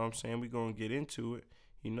 but you know what I'm saying? We're going to get into it.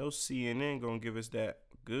 You know CNN going to give us that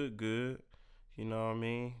good. You know what I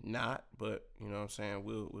mean? Not, but you know what I'm saying?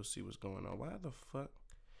 We'll see what's going on. Why the fuck?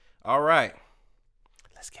 All right.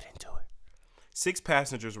 Let's get into it. 6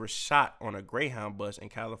 passengers were shot on a Greyhound bus in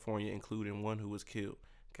California, including one who was killed.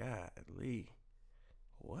 Golly.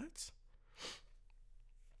 What?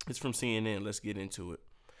 It's from CNN. Let's get into it.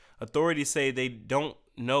 Authorities say they don't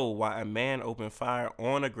know why a man opened fire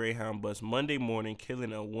on a Greyhound bus Monday morning,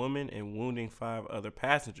 killing a woman and wounding 5 other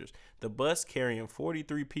passengers. The bus, carrying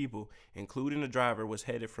 43 people, including the driver, was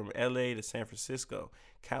headed from LA to San Francisco,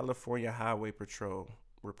 California Highway Patrol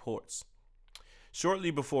reports.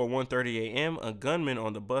 Shortly before 1:30 a.m., a gunman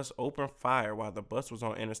on the bus opened fire while the bus was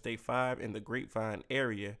on Interstate 5 in the Grapevine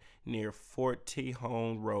area near Fort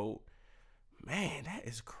Tejon Road. Man, that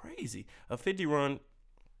is crazy. A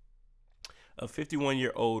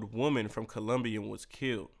 51-year-old woman from Colombia was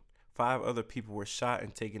killed. 5 other people were shot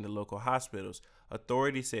and taken to local hospitals.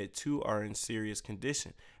 Authorities said 2 are in serious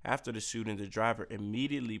condition. After the shooting, the driver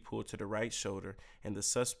immediately pulled to the right shoulder, and the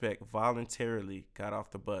suspect voluntarily got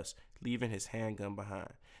off the bus, leaving his handgun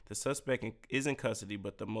behind. The suspect is in custody,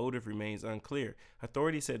 but the motive remains unclear.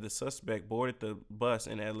 Authorities said the suspect boarded the bus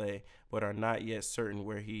in LA, but are not yet certain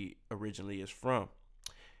where he originally is from.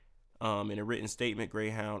 In a written statement,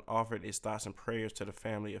 Greyhound offered its thoughts and prayers to the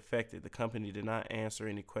family affected. The company did not answer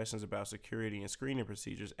any questions about security and screening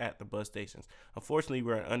procedures at the bus stations. Unfortunately,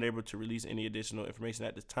 we are unable to release any additional information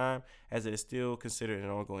at this time, as it is still considered an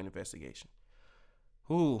ongoing investigation.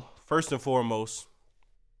 First and foremost,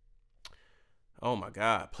 oh my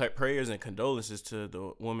God, prayers and condolences to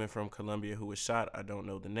the woman from Colombia who was shot. I don't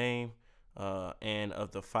know the name, and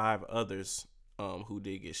of the 5 others who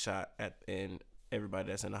did get shot and everybody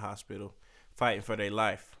that's in the hospital fighting for their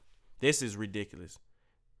life. This is ridiculous.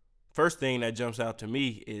 First thing that jumps out to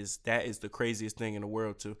me is that is the craziest thing in the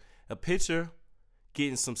world too. A picture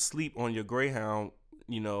getting some sleep on your Greyhound,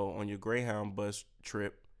 on your Greyhound bus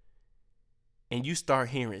trip, and you start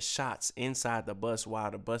hearing shots inside the bus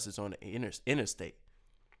while the bus is on the interstate.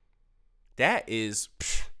 That is,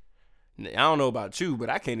 I don't know about you, but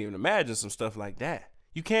I can't even imagine some stuff like that.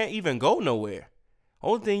 You can't even go nowhere.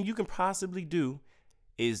 Only thing you can possibly do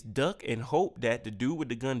is duck and hope that the dude with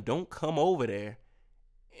the gun don't come over there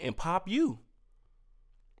and pop you.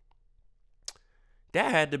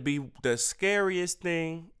 That had to be the scariest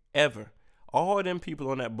thing ever. All of them people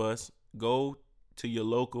on that bus, go to your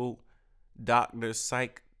local doctor,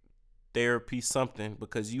 psych therapy, something,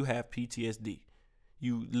 because you have PTSD.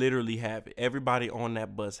 You literally have it. Everybody on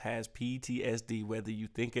that bus has PTSD, whether you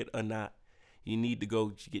think it or not. You need to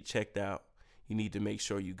go get checked out. You need to make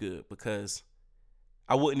sure you're good, because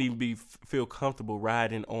I wouldn't even feel comfortable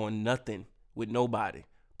riding on nothing with nobody.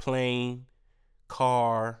 Plane,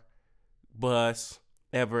 car, bus,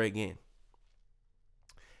 ever again.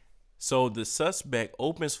 So the suspect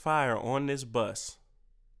opens fire on this bus,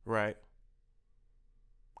 right?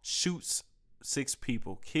 Shoots 6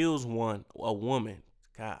 people, kills one, a woman.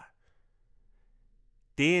 God.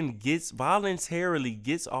 Then voluntarily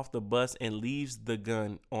gets off the bus and leaves the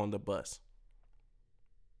gun on the bus.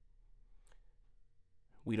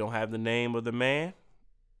 We don't have the name of the man,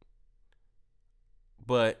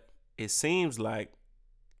 but it seems like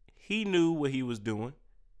he knew what he was doing.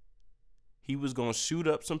 He was going to shoot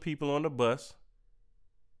up some people on the bus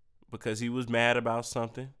because he was mad about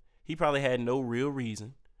something. He probably had no real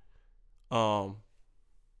reason. No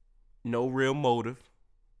real motive.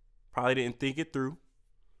 Probably didn't think it through.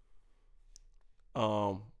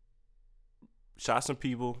 Shot some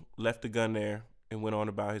people, left the gun there, and went on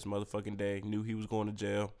about his motherfucking day. Knew he was going to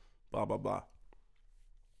jail. Blah, blah, blah.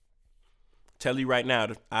 Tell you right now,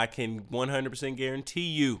 I can 100% guarantee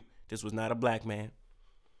you this was not a black man,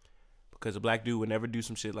 because a black dude would never do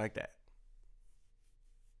some shit like that.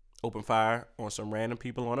 Open fire on some random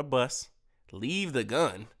people on a bus, leave the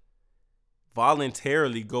gun,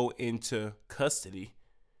 voluntarily go into custody.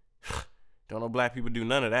 Don't know black people do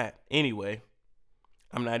none of that. Anyway,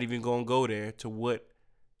 I'm not even going to go there to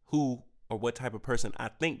who or what type of person I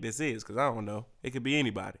think this is, because I don't know. It could be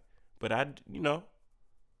anybody. But I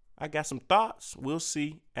got some thoughts. We'll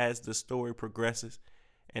see as the story progresses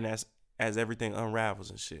and as everything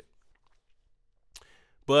unravels and shit.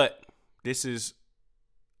 But this is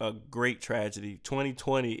a great tragedy.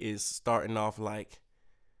 2020 is starting off like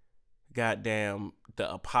goddamn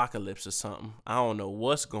the apocalypse or something. I don't know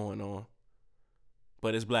what's going on,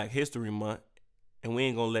 but it's Black History Month, and we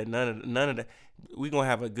ain't gonna let none of that. We gonna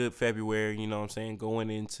have a good February, you know what I'm saying, going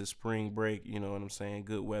into spring break, you know what I'm saying,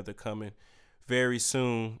 good weather coming very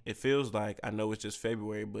soon. It feels like, I know it's just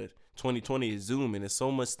February, but 2020 is zooming. There's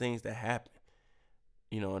so much things that happen.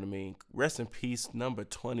 You know what I mean? Rest in peace, number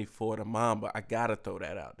 24, the Mamba. I gotta throw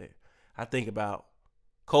that out there. I think about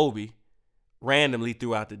Kobe randomly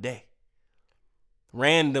throughout the day.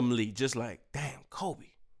 Randomly, just like, damn, Kobe.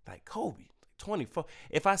 Like Kobe, 24.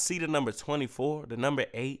 If I see the number 24, the number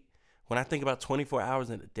 8, when I think about 24 hours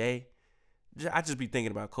in a day, I just be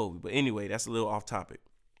thinking about Kobe. But anyway, that's a little off topic.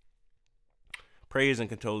 Prayers and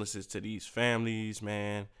condolences to these families,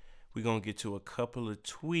 man. We're going to get to a couple of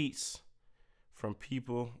tweets from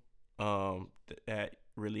people that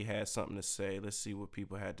really had something to say. Let's see what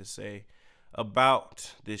people had to say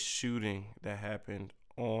about this shooting that happened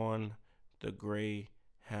on the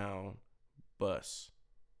Greyhound bus.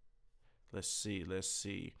 Let's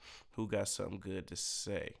see who got something good to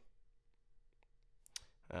say.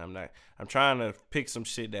 I'm trying to pick some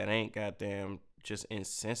shit that ain't goddamn just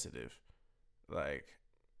insensitive. Like,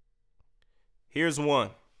 here's one.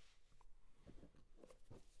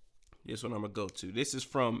 This one I'm gonna go to. This is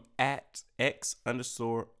from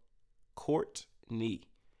 @X_Courtney,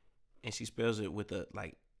 and she spells it with a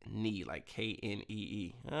like knee, like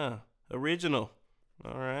Knee. Original.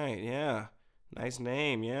 All right, yeah, nice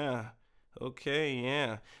name, yeah. Okay,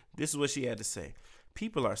 yeah. This is what she had to say.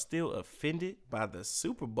 People are still offended by the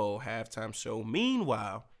Super Bowl halftime show.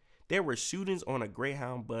 Meanwhile, there were shootings on a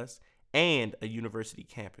Greyhound bus and a university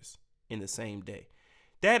campus in the same day.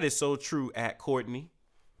 That is so true, @Courtney.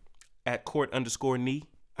 @Court_knee.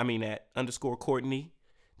 @_Courtney.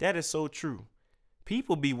 That is so true.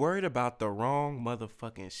 People be worried about the wrong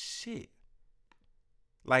motherfucking shit.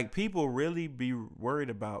 Like, people really be worried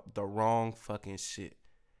about the wrong fucking shit.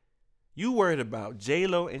 You worried about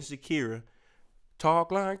J-Lo and Shakira.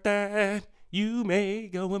 Talk like that, you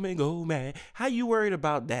make a woman go mad. How you worried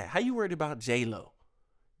about that? How you worried about J-Lo?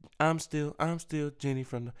 I'm still Jenny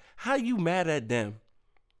from the... How you mad at them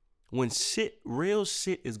when real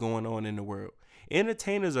shit is going on in the world?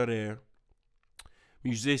 Entertainers are there.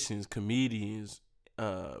 Musicians, comedians,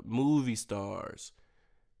 movie stars.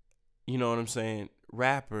 You know what I'm saying?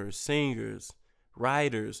 Rappers, singers,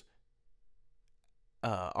 writers,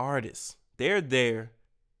 artists. They're there.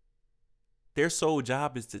 Their sole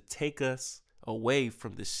job is to take us away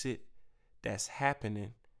from the shit that's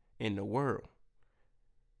happening in the world.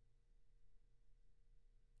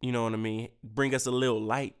 You know what I mean? Bring us a little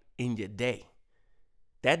light in your day.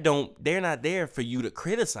 They're not there for you to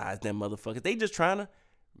criticize them motherfuckers. They just trying to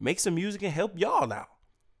make some music and help y'all out.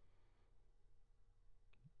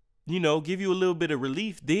 Give you a little bit of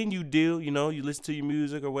relief. Then you deal, you listen to your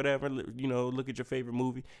music or whatever, look at your favorite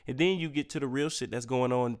movie. And then you get to the real shit that's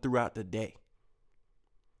going on throughout the day.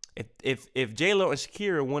 If J-Lo and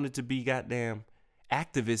Shakira wanted to be goddamn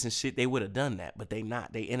activists and shit, they would have done that. But they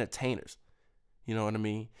not. They entertainers. You know what I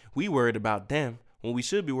mean? We worried about them when we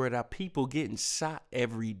should be worried about people getting shot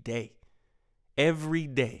every day. Every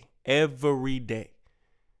day. Every day.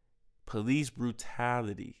 Police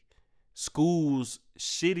brutality. Schools,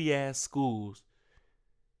 shitty ass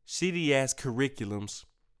curriculums,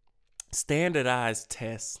 standardized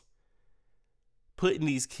tests, putting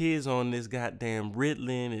these kids on this goddamn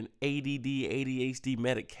Ritalin and ADD, ADHD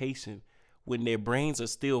medication when their brains are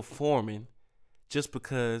still forming just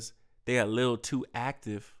because they're a little too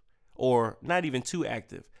active, or not even too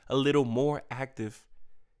active, a little more active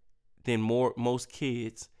than most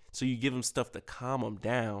kids. So you give them stuff to calm them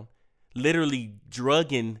down, literally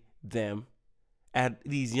drugging them at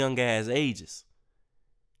these young ass ages.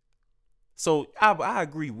 So I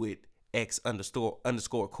agree with X__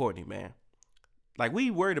 Courtney, man. Like,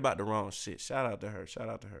 we worried about the wrong shit. Shout out to her.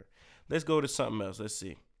 Let's go to something else. Let's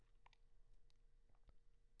see.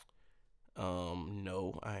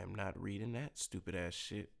 No, I am not reading that stupid ass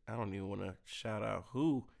shit. I don't even want to shout out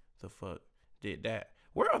who the fuck did that.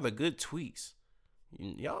 Where are the good tweets?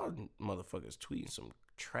 Y'all motherfuckers tweeting some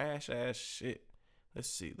trash ass shit. Let's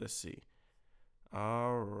see.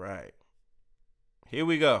 All right. Here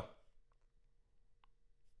we go.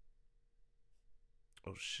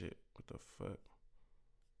 Oh, shit. What the fuck?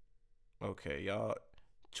 Okay, y'all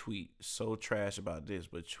tweet so trash about this,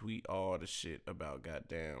 but tweet all the shit about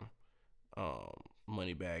goddamn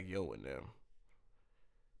Moneybagg Yo and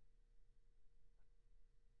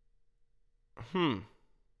them.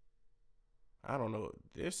 I don't know if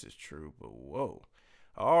this is true, but whoa.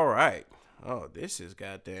 All right. Oh, this is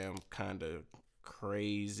goddamn kind of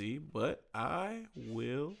crazy, but I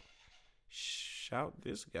will shout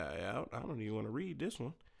this guy out. I don't even want to read this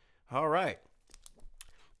one. All right.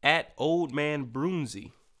 At Old Man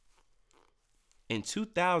Brunzi. In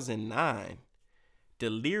 2009,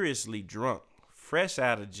 deliriously drunk, fresh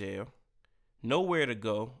out of jail, nowhere to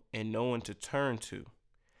go, and no one to turn to,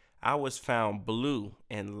 I was found blue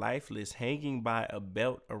and lifeless, hanging by a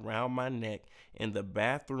belt around my neck in the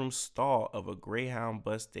bathroom stall of a Greyhound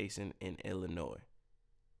bus station in Illinois.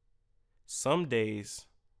 Some days,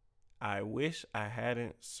 I wish I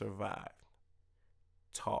hadn't survived.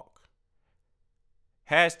 Talk.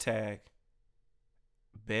 Hashtag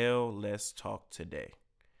Bell Let's Talk Today.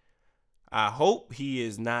 I hope he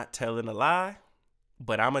is not telling a lie,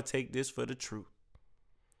 but I'm going to take this for the truth.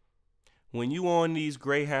 When you on these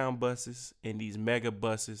Greyhound buses and these mega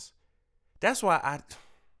buses, that's why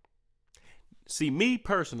me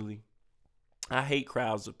personally, I hate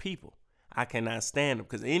crowds of people. I cannot stand them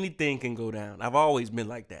because anything can go down. I've always been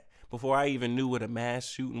like that. Before I even knew what a mass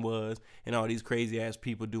shooting was and all these crazy ass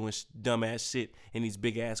people doing dumb ass shit in these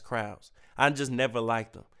big ass crowds, I just never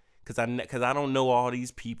liked them because I don't know all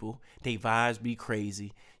these people. They vibes be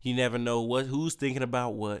crazy. You never know who's thinking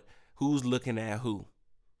about what, who's looking at who.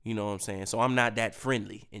 You know what I'm saying? So I'm not that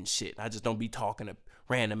friendly and shit. I just don't be talking to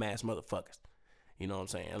random ass motherfuckers. You know what I'm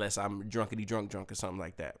saying? Unless I'm drunkety drunk or something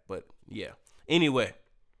like that. But yeah. Anyway,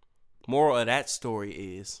 moral of that story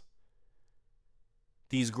is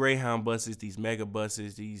these Greyhound buses, these mega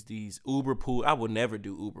buses, these Uber pool. I will never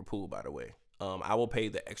do Uber pool, by the way. I will pay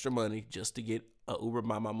the extra money just to get a Uber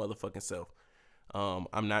by my motherfucking self.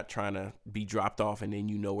 I'm not trying to be dropped off and then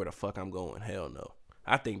you know where the fuck I'm going. Hell no.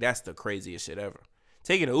 I think that's the craziest shit ever.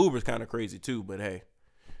 Taking an Uber is kind of crazy too, but hey,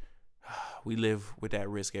 we live with that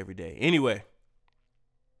risk every day. Anyway,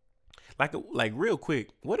 like real quick,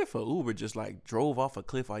 what if a Uber just like drove off a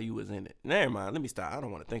cliff while you was in it? Never mind, let me stop. I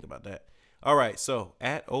don't want to think about that. All right, so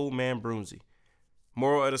at Old Man Brunzi.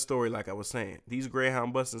 Moral of the story, like I was saying, these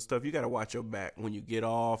Greyhound buses and stuff, you got to watch your back when you get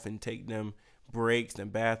off and take them breaks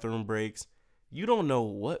and bathroom breaks. You don't know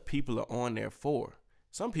what people are on there for.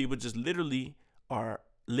 Some people just literally are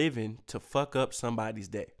living to fuck up somebody's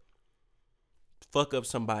day, fuck up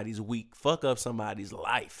somebody's week, fuck up somebody's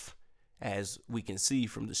life, as we can see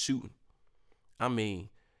from the shooting. I mean,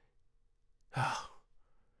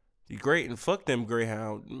 you great and fuck them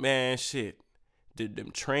Greyhound, man, shit. Did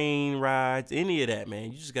them train rides, any of that,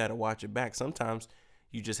 man. You just got to watch your back. Sometimes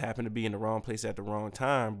you just happen to be in the wrong place at the wrong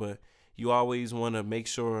time, but you always want to make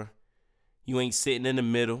sure you ain't sitting in the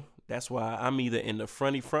middle. That's why I'm either in the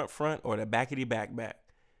front or the backity back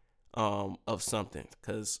of something.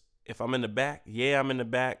 Because if I'm in the back, I'm in the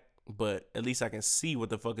back. but at least I can see what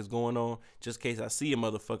the fuck is going on. Just in case I see a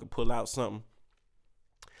motherfucker pull out something,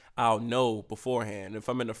 I'll know beforehand. If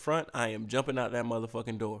I'm in the front, I am jumping out that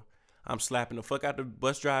motherfucking door. I'm slapping the fuck out the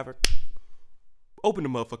bus driver. Open the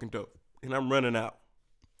motherfucking door. And I'm running out.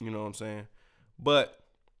 You know what I'm saying? But,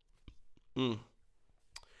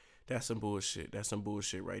 that's some bullshit. That's some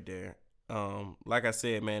bullshit right there. Like I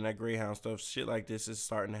said, man, that Greyhound stuff, shit like this is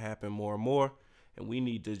starting to happen more and more. And we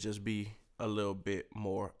need to just be a little bit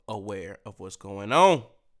more aware of what's going on.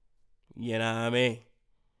 You know what I mean?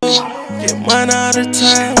 Get money all the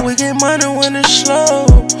time, we get money when it's slow.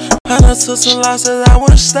 I done took some losses, I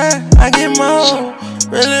wanna stack, I get more.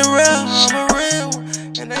 Really real, I'm a real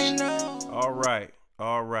one, and they know.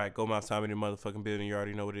 All right. Go my time in the motherfucking building. You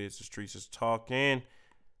already know what it is. The streets is talking.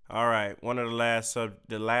 All right. One of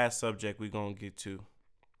the last subject we gonna get to.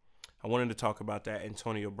 I wanted to talk about that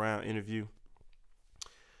Antonio Brown interview.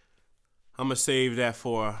 I'm gonna save that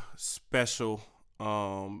for a special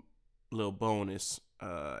little bonus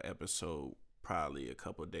episode, probably a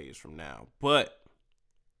couple of days from now. But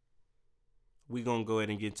we gonna go ahead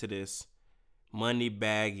and get to this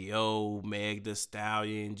Moneybagg Yo, Meg Thee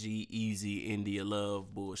Stallion, G-Eazy, India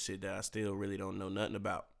Love bullshit that I still really don't know nothing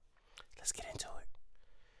about. Let's get into it.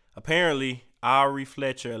 Apparently, Ari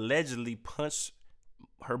Fletcher allegedly punched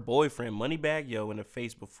her boyfriend Moneybagg Yo in the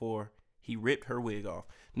face before he ripped her wig off.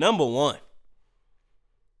 Number one,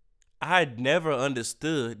 I never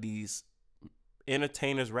understood these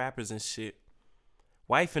entertainers, rappers, and shit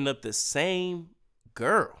wifing up the same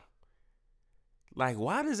girl. Like,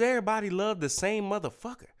 why does everybody love the same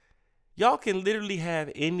motherfucker? Y'all can literally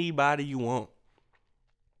have anybody you want.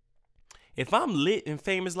 If I'm lit and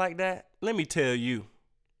famous like that, let me tell you,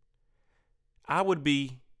 I would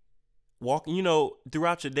be walking,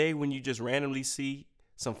 throughout your day when you just randomly see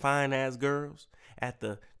some fine ass girls at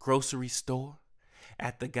the grocery store,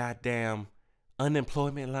 at the goddamn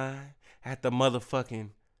unemployment line, at the motherfucking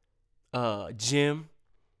gym.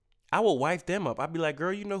 I would wife them up. I'd be like,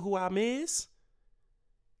 girl, you know who I'm is?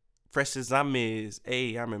 Fresh as I'm is.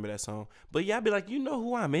 Hey, I remember that song. But yeah, I'd be like, you know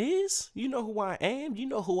who I'm is? You know who I am? You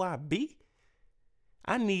know who I be?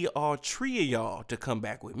 I need all three of y'all to come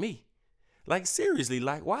back with me. Like, seriously,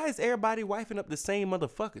 like, why is everybody wifing up the same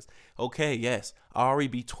motherfuckers? Okay, yes, Ari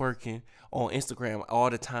be twerking on Instagram all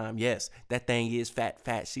the time. Yes, that thing is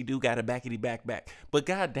fat. She do got a backity back. But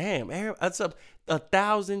goddamn, it's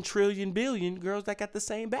 1,000 trillion billion girls that got the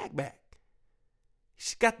same back.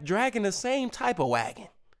 She got dragging the same type of wagon.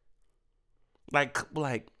 Like,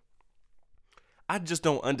 I just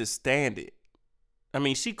don't understand it. I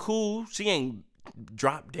mean, she cool. She ain't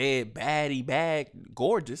drop dead, baddie, bad,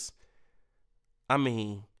 gorgeous. I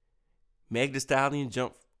mean, Meg Thee Stallion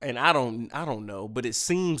jumped, and I don't know, but it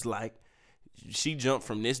seems like she jumped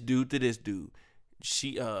from this dude to this dude.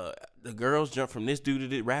 The girls jump from this dude to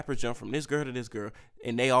this, rappers jump from this girl to this girl,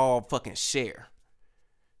 and they all fucking share.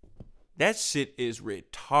 That shit is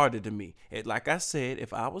retarded to me. Like I said,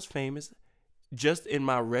 if I was famous, just in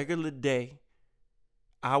my regular day,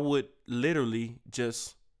 I would literally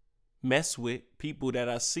just mess with people that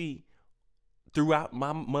I see throughout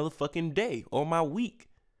my motherfucking day or my week.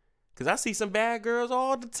 Because I see some bad girls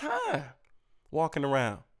all the time walking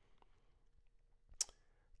around.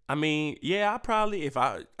 I mean, yeah,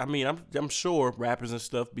 I'm sure rappers and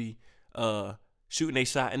stuff be shooting a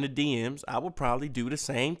shot in the DMs. I would probably do the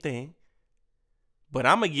same thing. But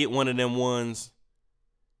I'm going to get one of them ones.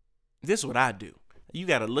 This is what I do. You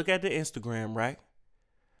got to look at the Instagram, right?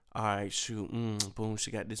 All right, shoot. Boom, she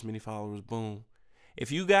got this many followers. Boom.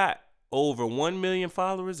 If you got over 1 million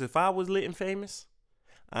followers, if I was lit and famous,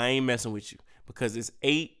 I ain't messing with you. Because it's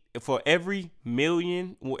 8, for every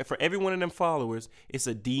million, for every one of them followers, it's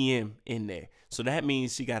a DM in there. So that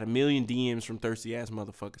means she got 1 million DMs from thirsty ass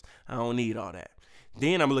motherfuckers. I don't need all that.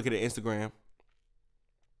 Then I'm going to look at the Instagram.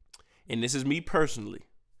 And this is me personally.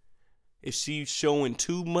 If she's showing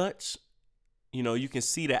too much, you can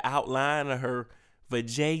see the outline of her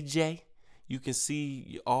vajayjay. You can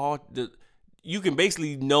see you can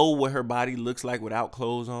basically know what her body looks like without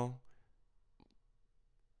clothes on.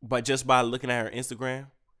 But just by looking at her Instagram.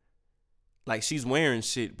 Like, she's wearing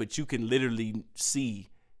shit, but you can literally see,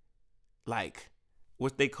 like,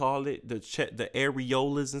 what they call it, the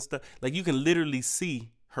areolas and stuff. Like, you can literally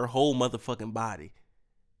see her whole motherfucking body.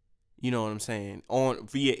 You know what I'm saying?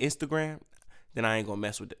 Via Instagram, then I ain't gonna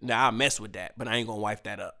mess with that. Now I'll mess with that, but I ain't gonna wife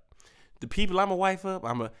that up. The people I'm gonna wife up,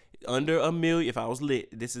 under 1 million. If I was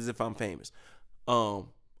lit, this is if I'm famous.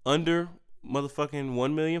 Under motherfucking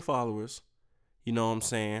 1 million followers. You know what I'm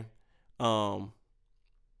saying?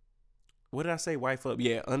 What did I say? Wife up?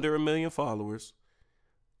 Yeah, under 1 million followers.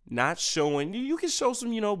 not showing you. You can show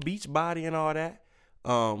some, beach body and all that.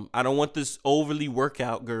 I don't want this overly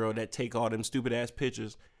workout girl that take all them stupid ass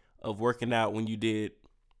pictures of working out when you did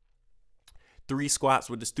 3 squats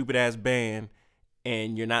with the stupid ass band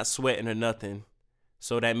and you're not sweating or nothing.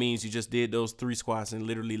 So that means you just did those 3 squats and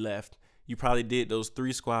literally left. You probably did those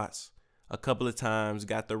 3 squats a couple of times,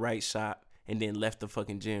 got the right shot, and then left the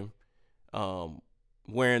fucking gym.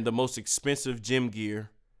 Wearing the most expensive gym gear.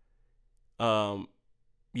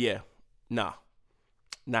 Yeah, nah,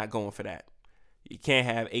 not going for that. You can't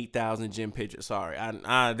have 8,000 gym pictures. Sorry,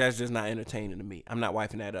 that's just not entertaining to me. I'm not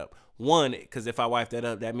wifing that up. One, because if I wife that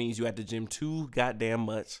up, that means you at the gym too goddamn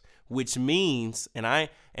much, which means, I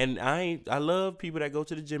love people that go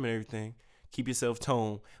to the gym and everything. Keep yourself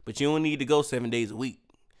toned, but you don't need to go 7 days a week.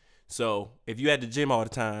 So if you at the gym all the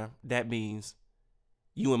time, that means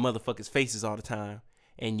you in motherfuckers' faces all the time.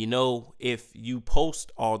 And if you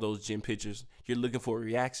post all those gym pictures, you're looking for a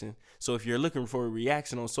reaction. So if you're looking for a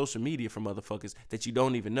reaction on social media from motherfuckers that you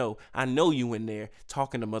don't even know, I know you in there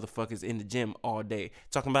talking to motherfuckers in the gym all day.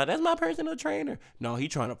 Talking about, that's my personal trainer. No, he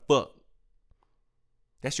trying to fuck.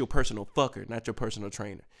 That's your personal fucker, not your personal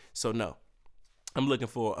trainer. So no, I'm looking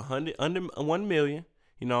for 100, under 1 million.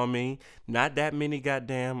 You know what I mean? Not that many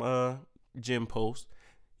goddamn gym posts.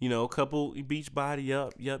 A couple beach body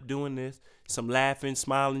up, doing this. Some laughing,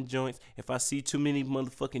 smiling joints. If I see too many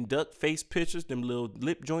motherfucking duck face pictures, them little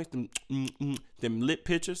lip joints, them lip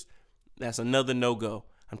pictures, that's another no-go.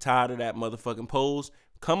 I'm tired of that motherfucking pose.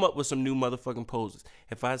 Come up with some new motherfucking poses.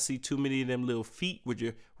 If I see too many of them little feet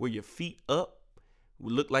where your feet up,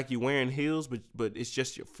 look like you're wearing heels, but it's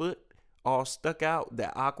just your foot all stuck out,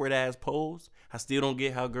 that awkward ass pose. I still don't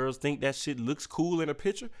get how girls think that shit looks cool in a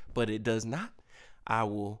picture, but it does not. I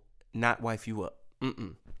will not wife you up.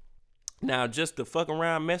 Now, just to fuck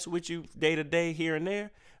around, mess with you day to day here and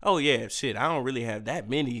there. Oh yeah, shit. I don't really have that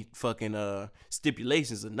many fucking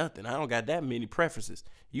stipulations or nothing. I don't got that many preferences.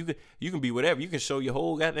 You can be whatever. You can show your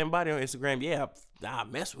whole goddamn body on Instagram. Yeah, I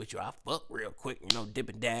mess with you. I fuck real quick. Dip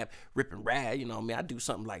and dab, rip and rad. You know what I mean? I do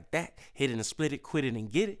something like that. Hit it and split it, quit it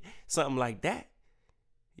and get it. Something like that.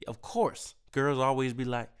 Of course, girls always be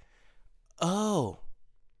like, oh,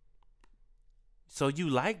 so you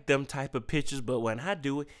like them type of pictures, but when I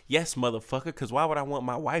do it, yes, motherfucker, because why would I want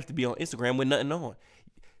my wife to be on Instagram with nothing on?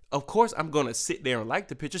 Of course, I'm going to sit there and like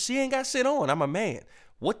the picture. She ain't got shit on. I'm a man.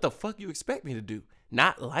 What the fuck you expect me to do?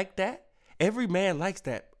 Not like that? Every man likes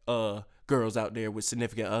that, girls out there with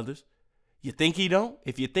significant others. You think he don't?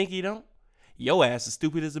 If you think he don't, your ass is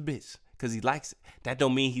stupid as a bitch because he likes it. That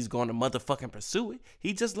don't mean he's going to motherfucking pursue it.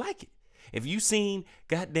 He just like it. If you seen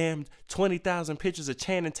goddamn 20,000 pictures of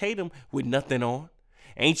Channing Tatum with nothing on,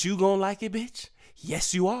 ain't you gonna like it, bitch?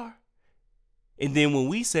 Yes, you are. And then when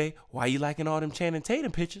we say, why you liking all them Channing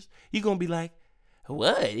Tatum pictures? You gonna be like,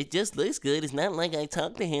 what? It just looks good. It's not like I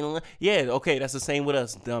talked to him. Yeah, okay, that's the same with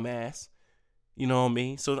us, dumbass. You know what I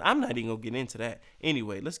mean? So I'm not even gonna get into that.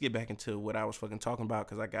 Anyway, let's get back into what I was fucking talking about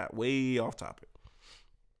because I got way off topic.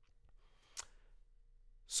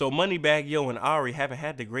 So Moneybagg Yo and Ari haven't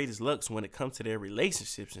had the greatest lucks when it comes to their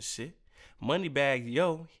relationships and shit. Moneybagg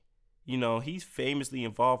Yo, he's famously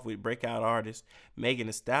involved with breakout artist Megan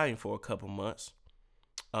Thee Stallion for a couple months.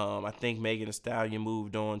 I think Megan Thee Stallion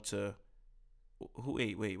moved on to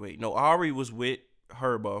wait. No, Ari was with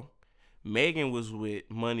Herbo. Megan was with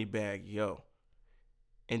Moneybagg Yo.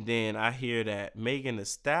 And then I hear that Megan Thee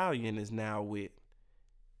Stallion is now with,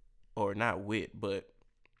 or not with, but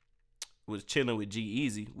was chilling with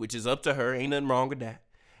G-Eazy, which is up to her. Ain't nothing wrong with that.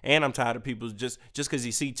 And I'm tired of people just because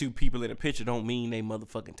you see two people in a picture don't mean they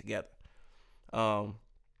motherfucking together.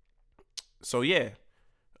 So yeah,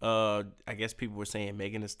 I guess people were saying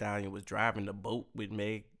Megan Thee Stallion was driving the boat with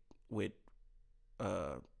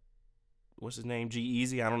what's his name,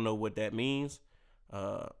 G-Eazy. I don't know what that means.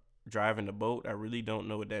 Driving the boat, I really don't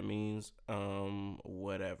know what that means.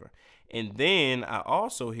 Whatever. And then I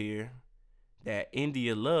also hear that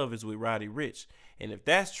India Love is with Roddy Ricch. And if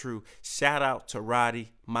that's true, shout out to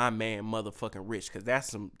Roddy, my man, motherfucking Rich, because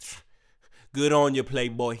that's some good on you,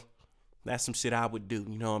 playboy. That's some shit I would do.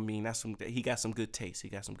 You know what I mean? He got some good taste.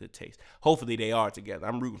 Hopefully they are together.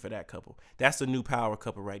 I'm rooting for that couple. That's the new power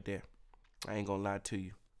couple right there. I ain't gonna lie to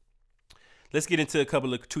you. Let's get into a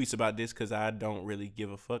couple of tweets about this because I don't really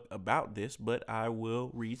give a fuck about this, but I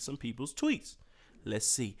will read some people's tweets. Let's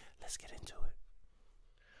see. Let's get into it.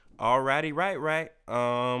 Alrighty, right.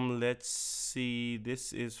 Let's see.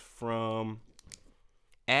 This is from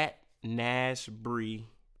 @NashBree_.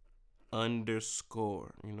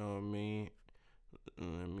 You know what I mean?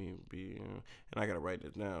 Let me be, and I gotta write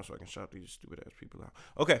this down so I can shout these stupid ass people out.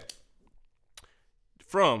 Okay.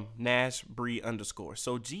 From Nash Bree _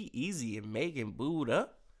 So G Easy and Megan booed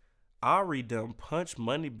up. Ari done punched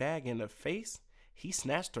Moneybag in the face. He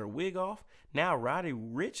snatched her wig off. Now Roddy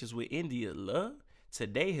Ricch is with India Love.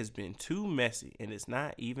 Today has been too messy, and it's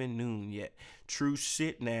not even noon yet. True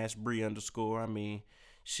shit, Nash Bree _ I mean,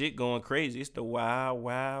 shit going crazy. It's the Wild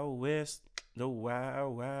Wild West. The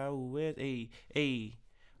Wild Wild West. Hey.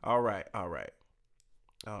 All right.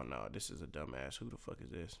 Oh no, this is a dumbass. Who the fuck is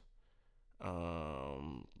this?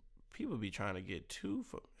 People be trying to get two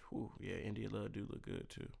for. Whew, yeah, India Love do look good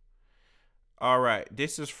too. All right,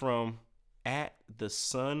 this is from at the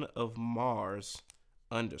Son of Mars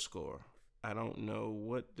 _ I don't know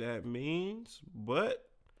what that means, but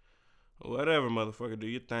whatever, motherfucker, do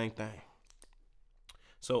your thing.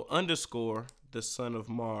 So _ the Son of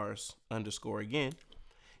Mars _ again.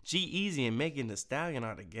 G Easy and Megan Thee Stallion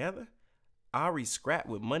are together. Ari scrapped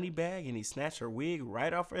with Moneybag and he snatched her wig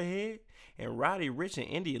right off her head. And Roddy Ricch and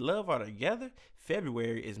India Love are together.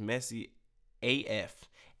 February is messy AF.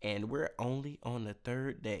 And we're only on the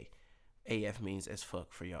third day. AF means as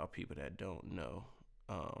fuck for y'all people that don't know.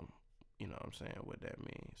 You know what I'm saying? What that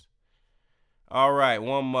means. All right,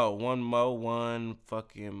 one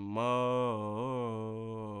fucking more.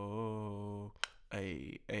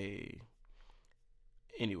 Hey.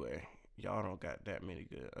 Anyway, y'all don't got that many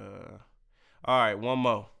good. All right, one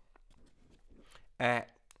more. At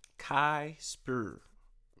Kai Spur.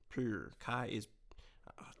 Pure. Kai is.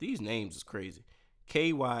 These names is crazy.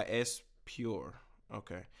 KYS Pure.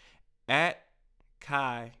 Okay. At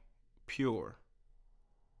Kai Pure.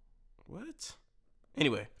 What?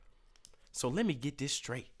 Anyway, so let me get this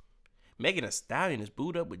straight. Megan Thee Stallion is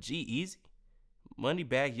booed up with G Easy.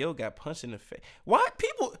 Moneybag Yo got punched in the face. Why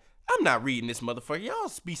people? I'm not reading this motherfucker.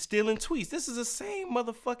 Y'all be stealing tweets. This is the same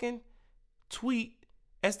motherfucking tweet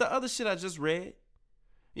as the other shit I just read.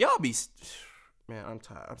 Y'all be. Man, I'm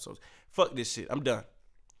tired. I'm so. Fuck this shit. I'm done.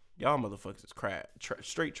 Y'all motherfuckers is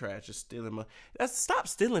straight trash. Just stealing stop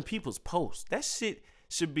stealing people's posts. That shit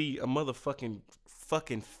should be a motherfucking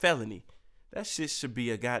fucking felony. That shit should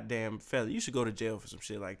be a goddamn felony. You should go to jail for some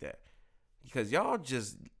shit like that. Because y'all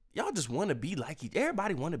just want to be like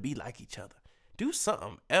everybody want to be like each other. Do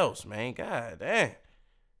something else, man. God damn.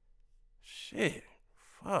 Shit.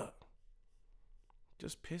 Fuck.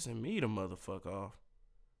 Just pissing me the motherfucker off.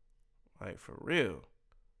 Like, for real.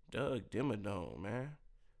 Doug Dimmadome, man.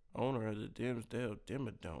 Owner of the Dimsdale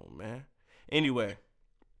Dimmadome, man. Anyway.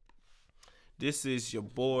 This is your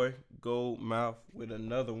boy, Goldmouth, with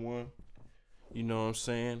another one. You know what I'm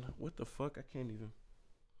saying? What the fuck? I can't even.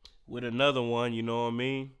 With another one, you know what I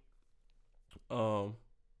mean?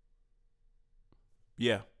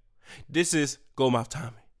 Yeah. This is Goldmouth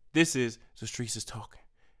Tommy. This is The Streets is Talking.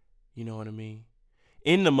 You know what I mean?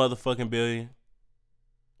 In the motherfucking building.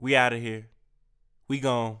 We out of here. We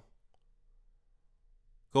gone.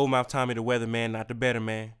 Goldmouth Tommy, the Weatherman, not the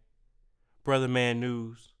Betterman. Brother Man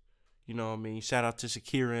News. You know what I mean? Shout out to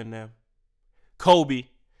Shakira and them. Kobe,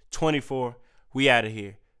 24. We out of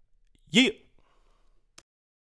here. Yeah.